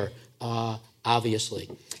there,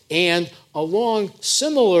 obviously. And along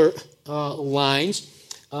similar lines,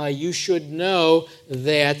 you should know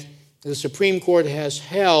that the Supreme Court has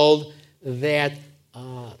held that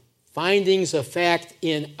findings of fact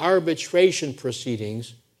in arbitration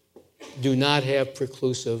proceedings do not have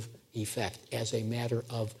preclusive effect as a matter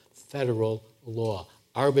of federal law.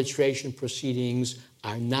 Arbitration proceedings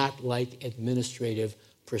are not like administrative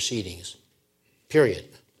proceedings, period.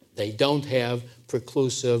 They don't have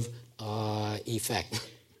preclusive effect.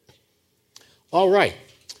 All right,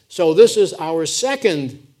 so this is our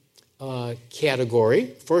second category.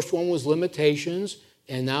 First one was limitations,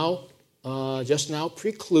 and now, just now,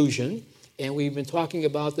 preclusion. And we've been talking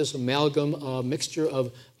about this amalgam, mixture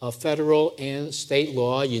of federal and state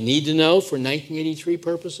law. You need to know, for 1983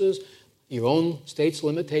 purposes, your own state's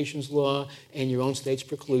limitations law and your own state's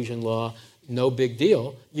preclusion law. No big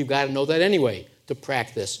deal. You've got to know that anyway to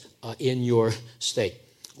practice in your state.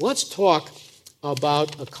 Let's talk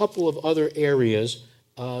about a couple of other areas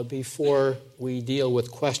before we deal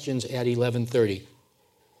with questions at 11:30.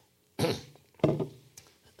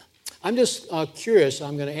 I'm just curious.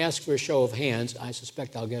 I'm going to ask for a show of hands. I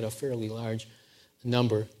suspect I'll get a fairly large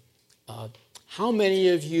number. How many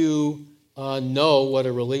of you know what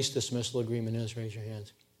a release dismissal agreement is? Raise your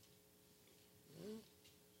hands.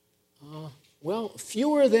 Well,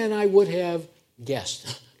 fewer than I would have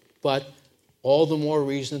guessed, but all the more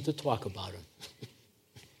reason to talk about them.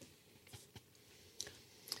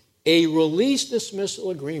 A release dismissal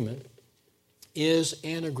agreement is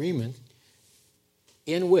an agreement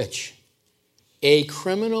in which a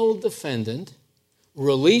criminal defendant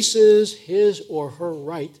releases his or her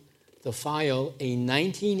right to file a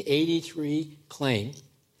 1983 claim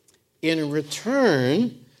in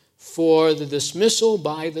return for the dismissal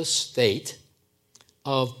by the state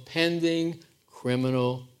of pending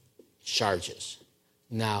criminal charges.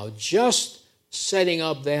 Now, just setting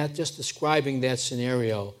up that, just describing that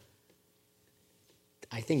scenario,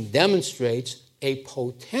 I think demonstrates a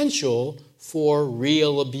potential for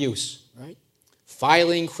real abuse, right?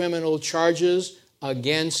 Filing criminal charges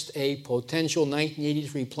against a potential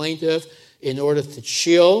 1983 plaintiff in order to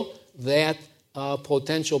chill that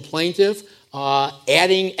potential plaintiff,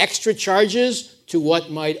 adding extra charges to what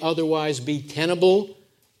might otherwise be tenable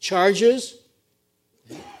charges,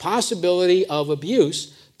 possibility of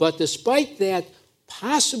abuse. But despite that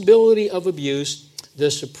possibility of abuse, the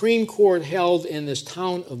Supreme Court held in this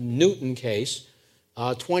Town of Newton case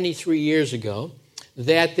 23 years ago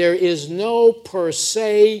that there is no per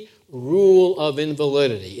se rule of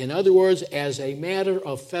invalidity. In other words, as a matter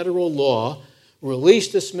of federal law, release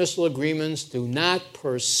dismissal agreements do not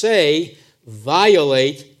per se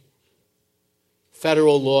violate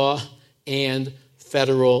federal law and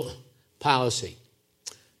federal policy.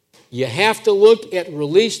 You have to look at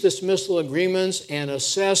release dismissal agreements and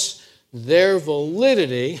assess their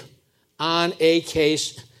validity on a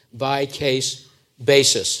case-by-case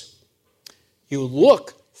basis. You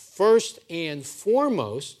look first and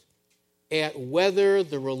foremost at whether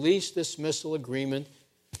the release dismissal agreement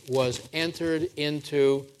was entered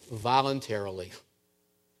into voluntarily.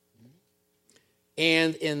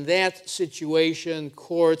 And in that situation,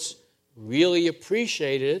 courts really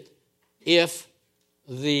appreciated if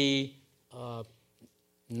the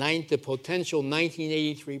potential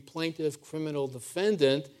 1983 plaintiff criminal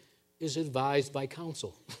defendant is advised by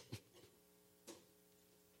counsel.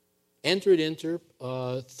 Entered into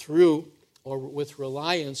through or with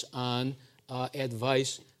reliance on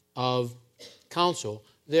advice of counsel.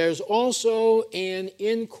 There's also an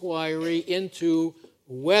inquiry into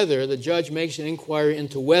whether, the judge makes an inquiry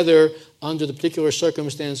into whether, under the particular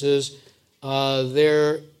circumstances,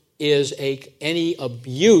 there is any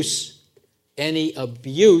abuse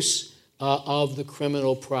of the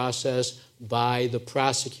criminal process by the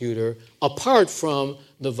prosecutor, apart from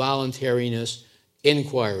the voluntariness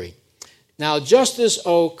inquiry. Now, Justice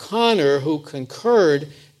O'Connor, who concurred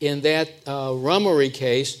in that Rummery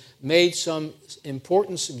case, made some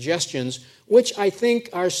important suggestions, which I think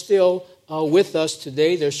are still with us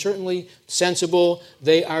today. They're certainly sensible.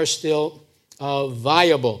 They are still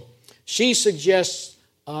viable. She suggests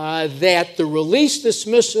that the release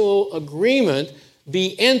dismissal agreement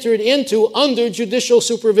be entered into under judicial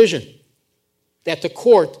supervision, that the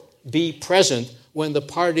court be present when the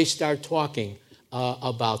parties start talking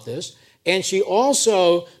about this. And she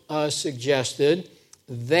also suggested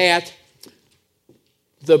that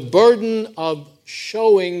the burden of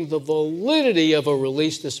showing the validity of a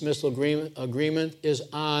release dismissal agreement is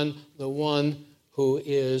on the one who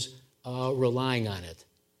is relying on it.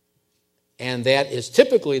 And that is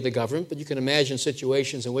typically the government, but you can imagine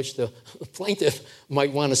situations in which the plaintiff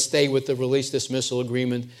might want to stay with the release dismissal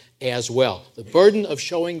agreement as well. The burden of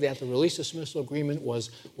showing that the release dismissal agreement was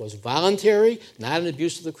voluntary, not an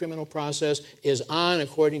abuse of the criminal process, is on,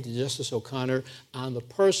 according to Justice O'Connor, on the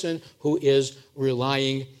person who is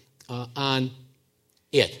relying on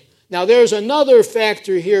it. Now, there's another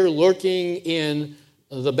factor here lurking in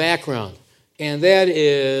the background, and that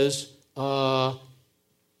is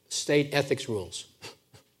state ethics rules.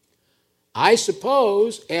 I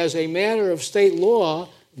suppose, as a matter of state law,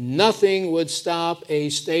 nothing would stop a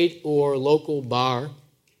state or local bar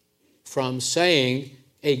from saying,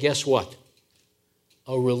 hey, guess what?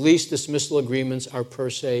 Release dismissal agreements are per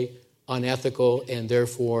se unethical, and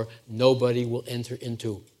therefore nobody will enter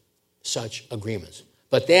into such agreements.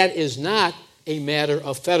 But that is not a matter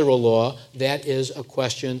of federal law. That is a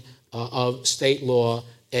question of state law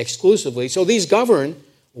exclusively. So these govern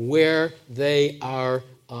where they are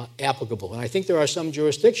applicable. And I think there are some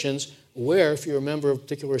jurisdictions where, if you're a member of a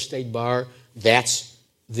particular state bar, that's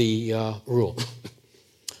the rule.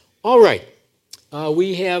 All right.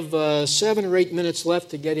 We have 7 or 8 minutes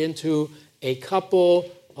left to get into a couple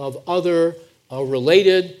of other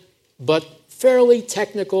related but fairly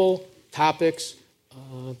technical topics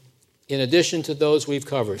in addition to those we've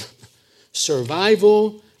covered.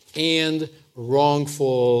 Survival and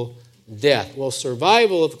wrongful death. Well,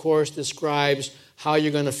 survival, of course, describes how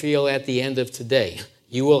you're going to feel at the end of today.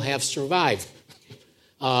 You will have survived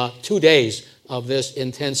 2 days of this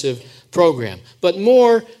intensive program. But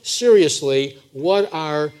more seriously, what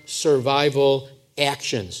are survival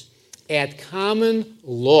actions? At common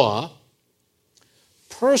law,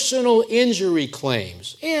 personal injury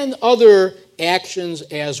claims and other actions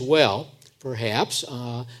as well, perhaps,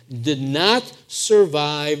 did not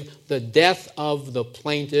survive the death of the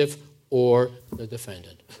plaintiff or the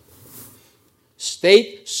defendant.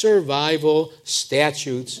 State survival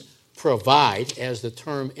statutes provide, as the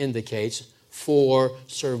term indicates, for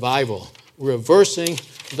survival, reversing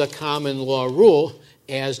the common law rule,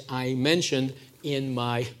 as I mentioned in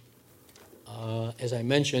my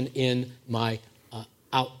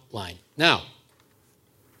outline. Now,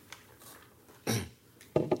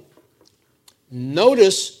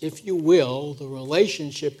 notice, if you will, the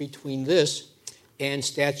relationship between this and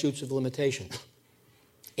statutes of limitation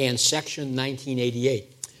and Section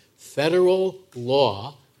 1988. Federal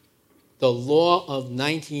law, the law of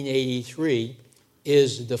 1983,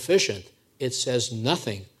 is deficient. It says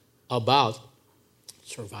nothing about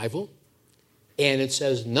survival, and it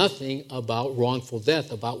says nothing about wrongful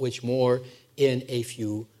death, about which more in a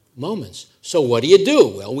few moments. So what do?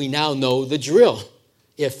 Well, we now know the drill.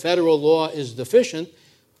 If federal law is deficient,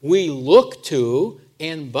 we look to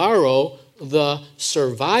and borrow the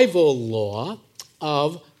survival law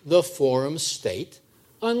of the forum state,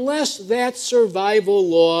 unless that survival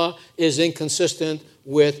law is inconsistent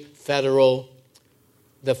with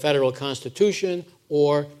the federal Constitution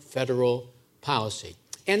or federal policy.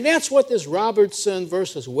 And that's what this Robertson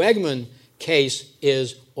versus Wegman case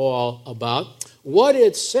is all about. What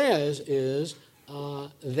it says is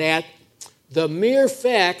that the mere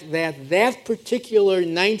fact that that particular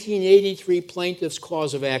 1983 plaintiff's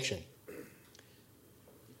cause of action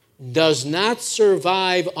does not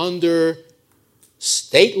survive under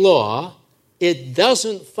state law, it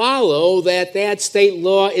doesn't follow that that state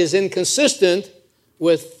law is inconsistent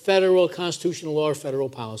with federal constitutional law or federal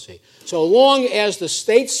policy. So long as the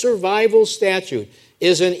state survival statute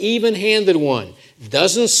is an even-handed one,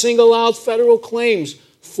 doesn't single out federal claims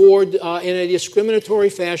for in a discriminatory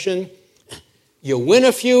fashion, you win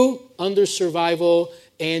a few under survival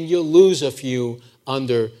and you lose a few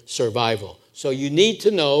under survival. So you need to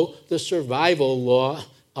know the survival law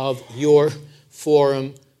of your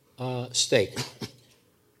forum state.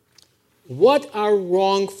 What are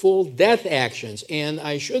wrongful death actions? And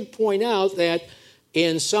I should point out that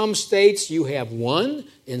in some states you have one,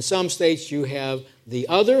 in some states you have the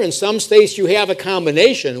other, in some states you have a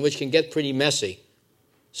combination, which can get pretty messy.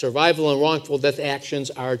 Survival and wrongful death actions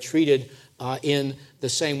are treated in the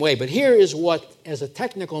same way. But here is what, as a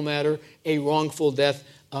technical matter, a wrongful death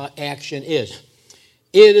action is.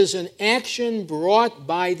 It is an action brought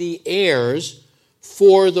by the heirs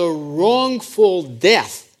for the wrongful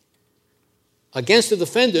death against the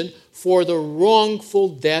defendant for the wrongful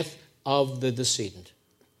death of the decedent.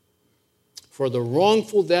 For the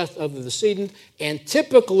wrongful death of the decedent, and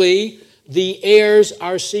typically the heirs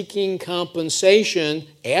are seeking compensation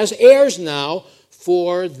as heirs now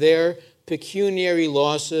for their pecuniary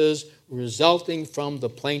losses resulting from the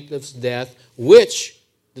plaintiff's death, which,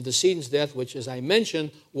 the decedent's death, which, as I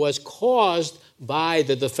mentioned, was caused by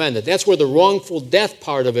the defendant. That's where the wrongful death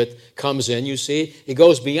part of it comes in. You see, it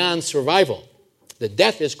goes beyond survival. The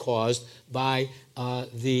death is caused by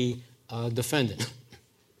the defendant.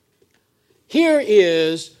 Here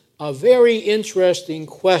is a very interesting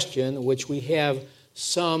question which we have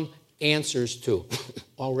some answers to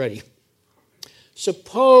already.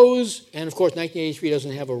 Suppose, and of course 1983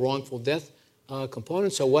 doesn't have a wrongful death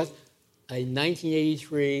component, so what a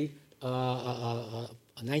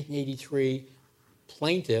 1983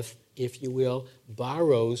 plaintiff, if you will,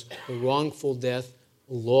 borrows the wrongful death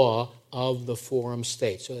law of the forum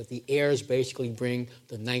state, so that the heirs basically bring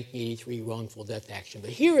the 1983 wrongful death action. But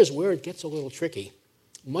here is where it gets a little tricky,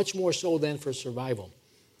 much more so than for survival.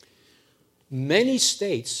 Many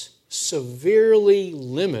states severely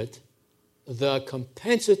limit the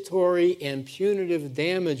compensatory and punitive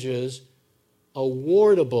damages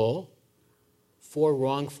awardable for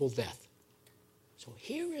wrongful death. So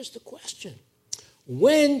here is the question.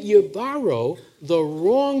 When you borrow the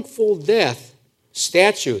wrongful death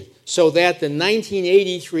statute so that the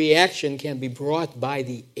 1983 action can be brought by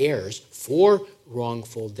the heirs for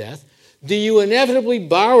wrongful death, do you inevitably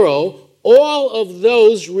borrow all of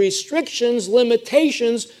those restrictions,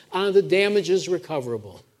 limitations on the damages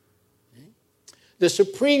recoverable? The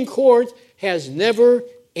Supreme Court has never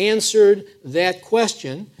answered that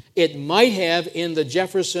question. It might have in the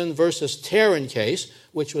Jefferson versus Tarrant case,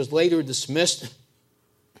 which was later dismissed.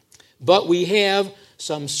 But we have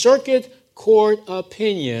some circuit court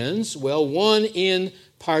opinions. Well, one in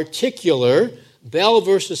particular, Bell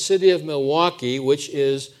versus City of Milwaukee, which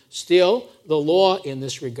is still the law in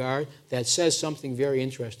this regard, that says something very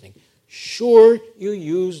interesting. Sure, you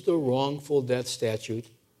use the wrongful death statute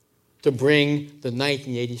to bring the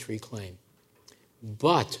 1983 claim,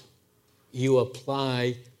 but you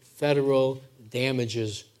apply federal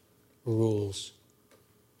damages rules,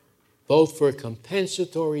 both for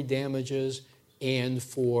compensatory damages and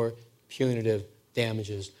for punitive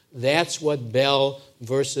damages. That's what Bell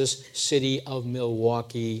versus City of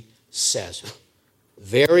Milwaukee says.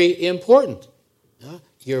 Very important.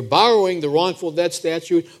 You're borrowing the wrongful death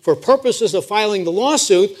statute for purposes of filing the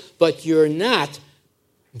lawsuit, but you're not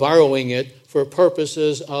borrowing it for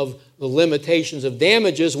purposes of the limitations of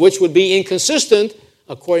damages, which would be inconsistent,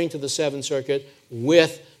 according to the Seventh Circuit,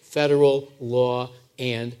 with federal law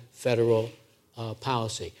and federal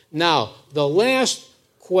policy. Now, the last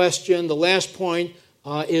question, the last point,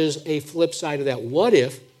 is a flip side of that. What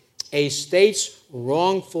if a state's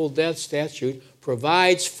wrongful death statute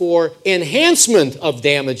provides for enhancement of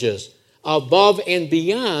damages above and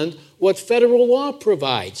beyond what federal law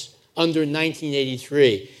provides under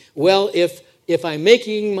 1983? Well, if I'm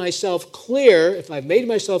making myself clear, if I've made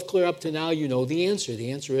myself clear up to now, you know the answer.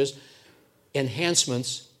 The answer is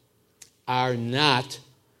enhancements are not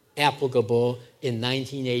applicable in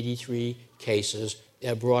 1983 cases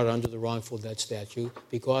that are brought under the wrongful death statute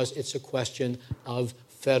because it's a question of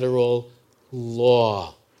federal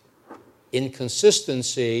law.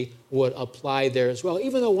 Inconsistency would apply there as well,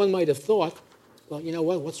 even though one might have thought, well, you know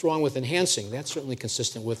what, what's wrong with enhancing? That's certainly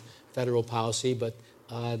consistent with federal policy, but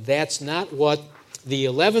that's not what The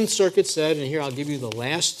 11th Circuit said, and here I'll give you the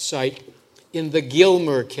last cite, in the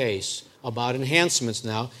Gilmer case about enhancements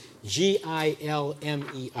now, Gilmere,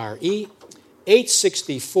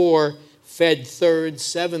 864 Fed 3rd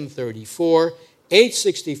 734,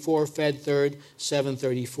 864 Fed 3rd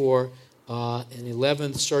 734, an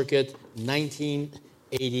 11th Circuit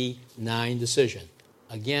 1989 decision.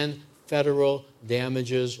 Again, federal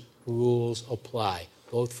damages rules apply,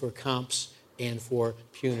 both for comps and for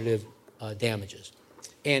punitive damages.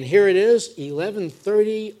 And here it is,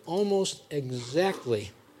 11:30, almost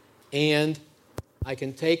exactly. And I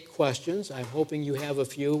can take questions. I'm hoping you have a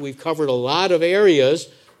few. We've covered a lot of areas,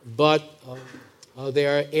 but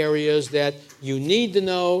there are areas that you need to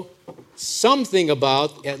know something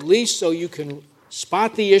about, at least so you can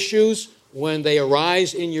spot the issues when they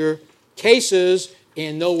arise in your cases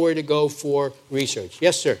and know where to go for research.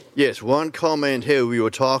 Yes, sir. Yes, one comment here. We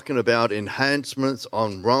were talking about enhancements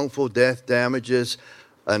on wrongful death damages.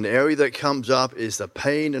 An area that comes up is the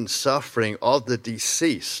pain and suffering of the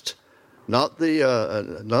deceased, not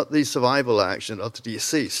the survival action of the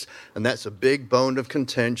deceased. And that's a big bone of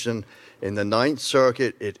contention. In the Ninth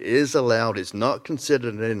Circuit, it is allowed. It's not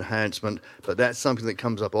considered an enhancement, but that's something that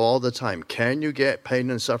comes up all the time. Can you get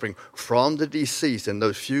pain and suffering from the deceased in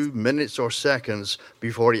those few minutes or seconds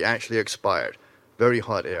before he actually expired? Very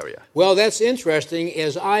hot area. Well, that's interesting.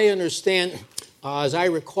 As I understand, as I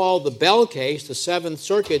recall the Bell case, the Seventh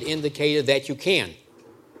Circuit indicated that you can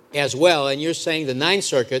as well, and you're saying the Ninth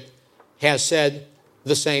Circuit has said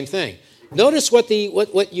the same thing. Notice what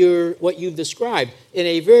you've described. In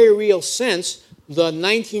a very real sense, the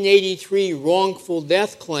 1983 wrongful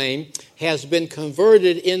death claim has been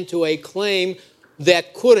converted into a claim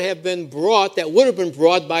that could have been brought, that would have been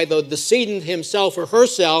brought by the decedent himself or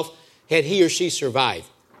herself had he or she survived.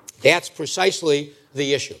 That's precisely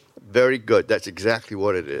the issue. Very good. That's exactly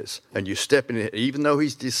what it is. And you step in it, even though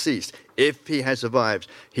he's deceased, if he has survived,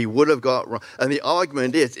 he would have got wrong. And the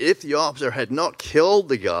argument is, if the officer had not killed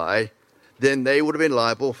the guy, then they would have been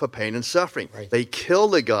liable for pain and suffering. Right. They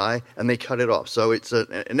killed the guy and they cut it off. So it's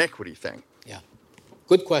an equity thing. Yeah.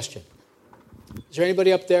 Good question. Is there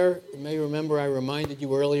anybody up there? You may remember I reminded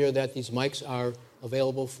you earlier that these mics are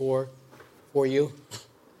available for you.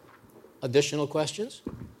 Additional questions?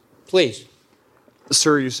 Please.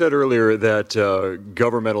 Sir, you said earlier that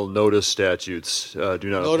governmental notice statutes do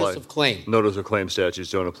not apply. Notice of claim. Notice of claim statutes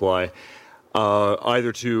don't apply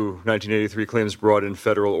either to 1983 claims brought in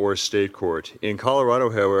federal or state court. In Colorado,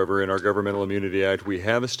 however, in our Governmental Immunity Act, we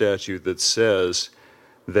have a statute that says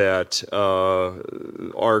that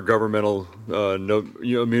our Governmental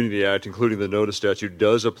Immunity Act, including the notice statute,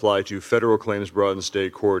 does apply to federal claims brought in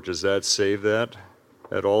state court. Does that save that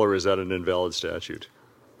at all, or is that an invalid statute?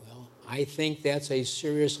 Well, I think that's a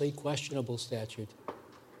seriously questionable statute.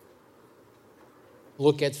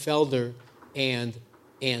 Look at Felder and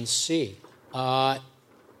see.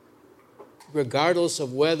 Regardless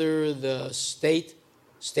of whether the state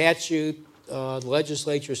statute, the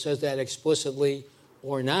legislature says that explicitly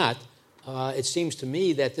or not, it seems to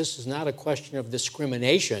me that this is not a question of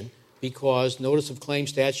discrimination, because notice of claim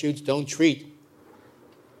statutes don't treat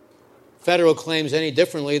federal claims any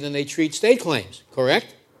differently than they treat state claims,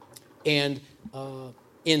 correct? And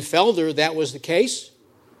in Felder, that was the case,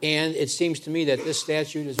 and it seems to me that this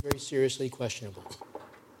statute is very seriously questionable.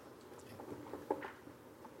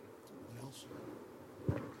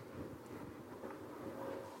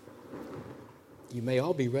 You may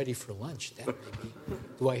all be ready for lunch. That may be.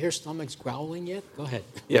 Do I hear stomachs growling yet? Go ahead.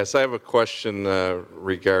 Yes, I have a question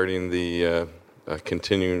regarding the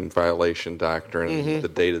continuing violation doctrine and the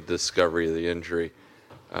date of discovery of the injury.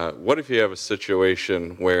 What if you have a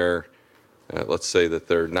situation where, let's say that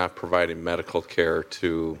they're not providing medical care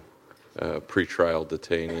to a pretrial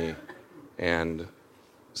detainee, and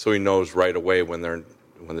so he knows right away when the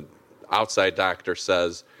outside doctor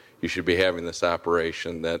says you should be having this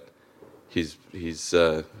operation that he's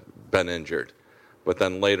been injured, but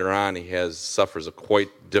then later on he suffers a quite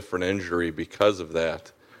different injury because of that.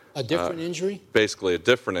 A different injury? Basically, a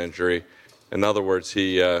different injury. In other words,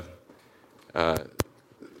 in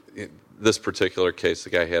this particular case, the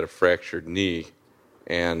guy had a fractured knee,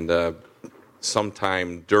 and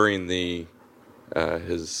sometime during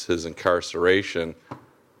his incarceration,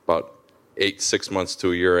 about 6 months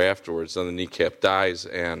to a year afterwards, then the kneecap dies,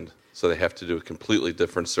 and so they have to do a completely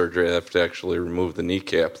different surgery. They have to actually remove the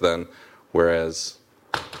kneecap then, whereas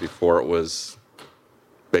before it was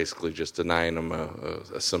basically just denying him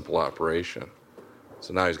a simple operation.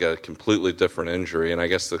 So now he's got a completely different injury. And I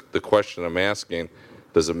guess the question I'm asking,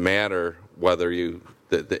 does it matter whether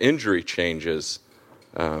the injury changes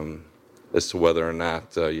as to whether or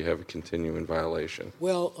not you have a continuing violation.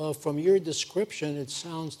 Well, from your description, it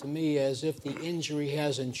sounds to me as if the injury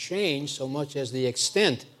hasn't changed so much as the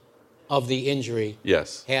extent of the injury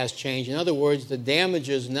Yes. has changed. In other words, the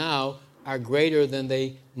damages now are greater than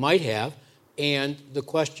they might have, and the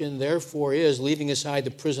question, therefore, is, leaving aside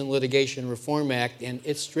the Prison Litigation Reform Act and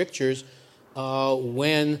its strictures,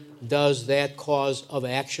 when does that cause of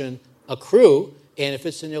action accrue? And if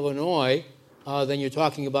it's in Illinois, then you're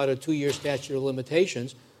talking about a 2-year statute of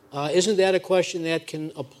limitations. Isn't that a question that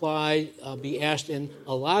can be asked in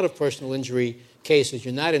a lot of personal injury cases?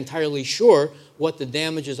 You're not entirely sure what the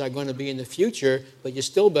damages are going to be in the future, but you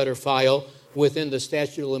still better file within the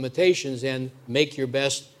statute of limitations and make your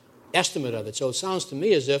best estimate of it. So it sounds to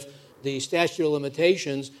me as if the statute of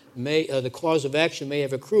limitations the cause of action may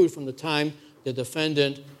have accrued from the time the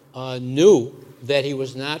defendant knew that he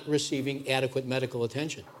was not receiving adequate medical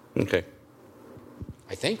attention. Okay.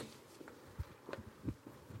 I think.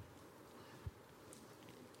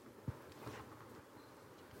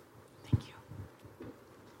 Thank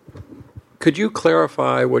you. Could you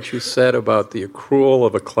clarify what you said about the accrual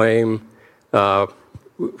of a claim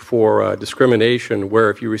for discrimination, where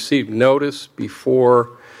if you receive notice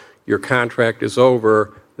before your contract is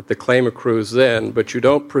over that the claim accrues then, but you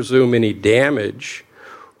don't presume any damage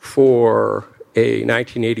for a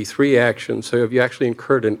 1983 action? So have you actually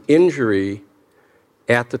incurred an injury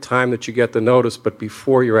at the time that you get the notice, but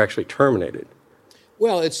before you're actually terminated?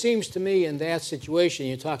 Well, it seems to me in that situation,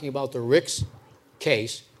 you're talking about the Ricks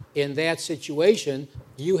case, in that situation,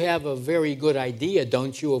 you have a very good idea,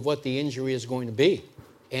 don't you, of what the injury is going to be.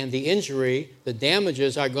 And the injury, the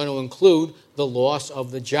damages, are going to include the loss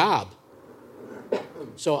of the job.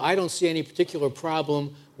 So I don't see any particular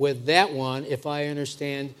problem with that one, if I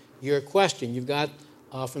understand your question. You've got,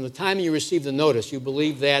 from the time you receive the notice, you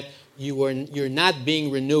believe that you're not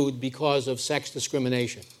being renewed because of sex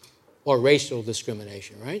discrimination or racial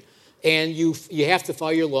discrimination, right? And you have to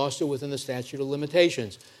file your lawsuit within the statute of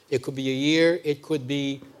limitations. It could be a year, it could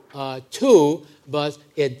be 2, but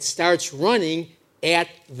it starts running at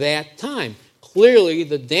that time. Clearly,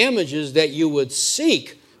 the damages that you would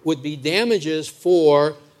seek would be damages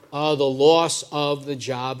for the loss of the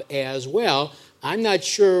job as well. I'm not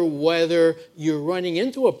sure whether you're running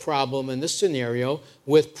into a problem in this scenario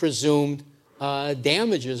with presumed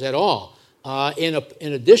damages at all.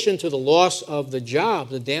 In addition to the loss of the job,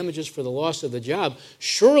 the damages for the loss of the job,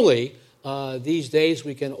 surely these days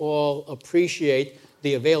we can all appreciate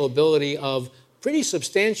the availability of pretty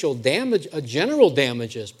substantial damage, general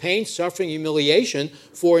damages, pain, suffering, humiliation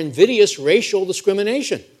for invidious racial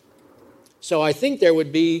discrimination. So I think there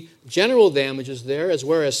would be general damages there as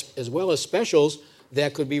well as specials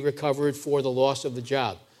that could be recovered for the loss of the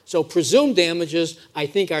job. So presumed damages, I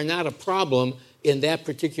think, are not a problem in that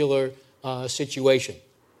particular situation.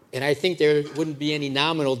 And I think there wouldn't be any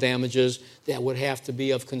nominal damages that would have to be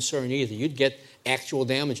of concern either. You'd get actual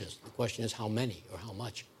damages. The question is how many or how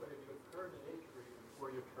much. But if you incurred an injury before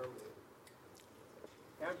you're terminated,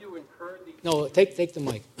 have you incurred the... No, take the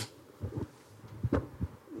mic.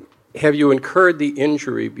 Have you incurred the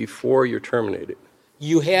injury before you're terminated?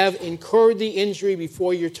 You have incurred the injury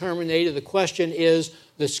before you're terminated. The question is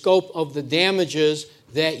the scope of the damages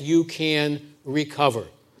that you can recover.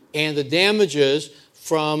 And the damages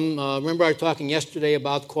from, remember I was talking yesterday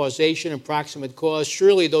about causation and proximate cause.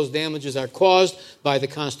 Surely those damages are caused by the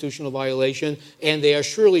constitutional violation, and they are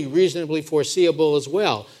surely reasonably foreseeable as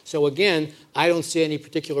well. So again, I don't see any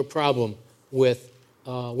particular problem with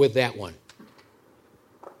that one.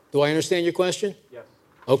 Do I understand your question? Yes.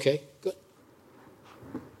 Okay, good.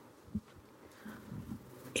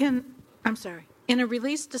 I'm sorry. In a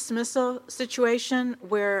release dismissal situation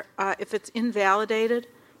where if it's invalidated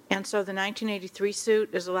and so the 1983 suit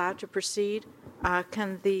is allowed to proceed,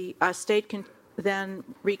 can the state then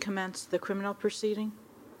recommence the criminal proceeding?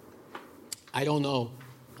 I don't know.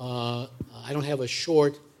 I don't have a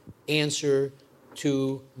short answer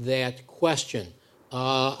to that question.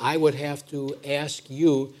 I would have to ask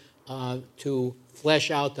you to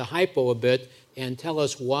flesh out the hypo a bit and tell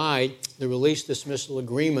us why the release dismissal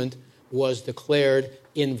agreement was declared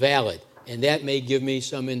invalid. And that may give me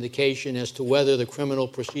some indication as to whether the criminal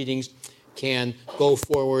proceedings can go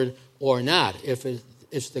forward or not. If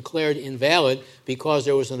it's declared invalid because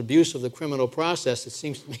there was an abuse of the criminal process, it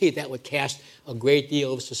seems to me that would cast a great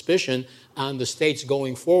deal of suspicion on the states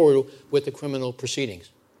going forward with the criminal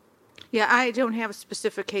proceedings. Yeah, I don't have a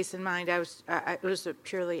specific case in mind. It was a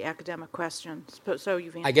purely academic question. So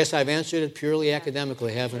you've answered. I guess I've answered it purely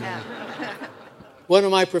academically, haven't I? One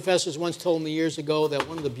of my professors once told me years ago that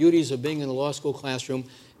one of the beauties of being in the law school classroom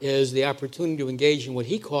is the opportunity to engage in what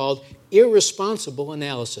he called irresponsible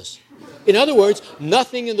analysis. In other words,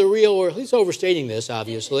 nothing in the real world, he's overstating this,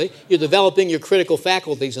 obviously. You're developing your critical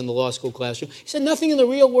faculties in the law school classroom. He said nothing in the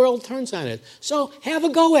real world turns on it. So have a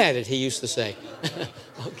go at it, he used to say.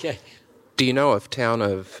 Okay. Do you know if town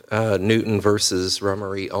of Newton versus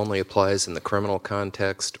Rummery only applies in the criminal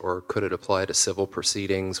context, or could it apply to civil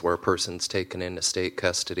proceedings where a person's taken into state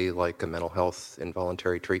custody, like a mental health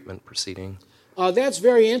involuntary treatment proceeding? That's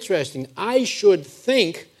very interesting. I should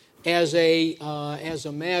think, as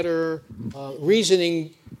a matter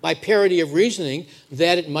reasoning by parity of reasoning,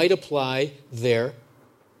 that it might apply there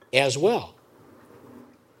as well.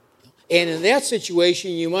 And in that situation,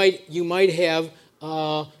 you might have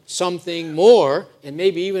something more, and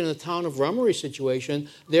maybe even in the town of Rummery situation,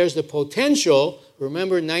 there's the potential.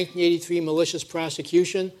 Remember 1983 malicious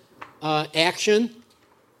prosecution action?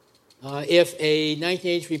 If a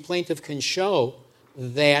 1983 plaintiff can show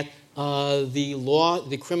that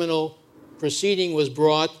the criminal proceeding was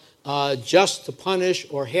brought just to punish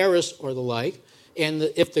or harass or the like, and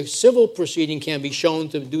if the civil proceeding can be shown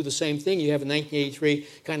to do the same thing, you have a 1983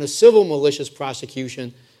 kind of civil malicious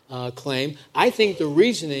prosecution claim. I think the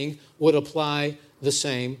reasoning would apply the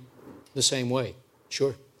same way.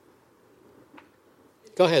 Sure.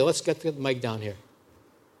 Go ahead. Let's get the mic down here.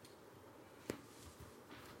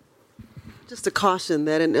 Just a caution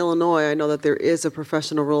that in Illinois, I know that there is a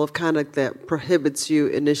professional rule of conduct that prohibits you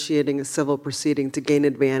initiating a civil proceeding to gain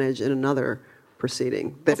advantage in another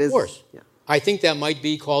proceeding. Of course. Yeah. I think that might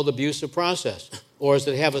be called abuse of process, or does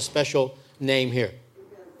it have a special name here?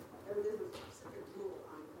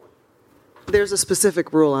 There's a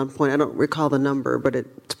specific rule on point. I don't recall the number, but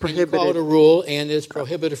it's prohibited. You call it a rule, and it's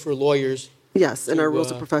prohibited for lawyers. Yes, in our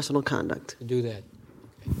rules of professional conduct. To do that.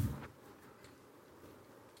 Okay.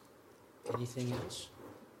 Anything else?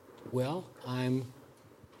 Well, I'm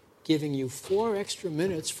giving you 4 extra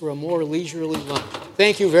minutes for a more leisurely lunch.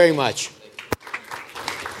 Thank you very much.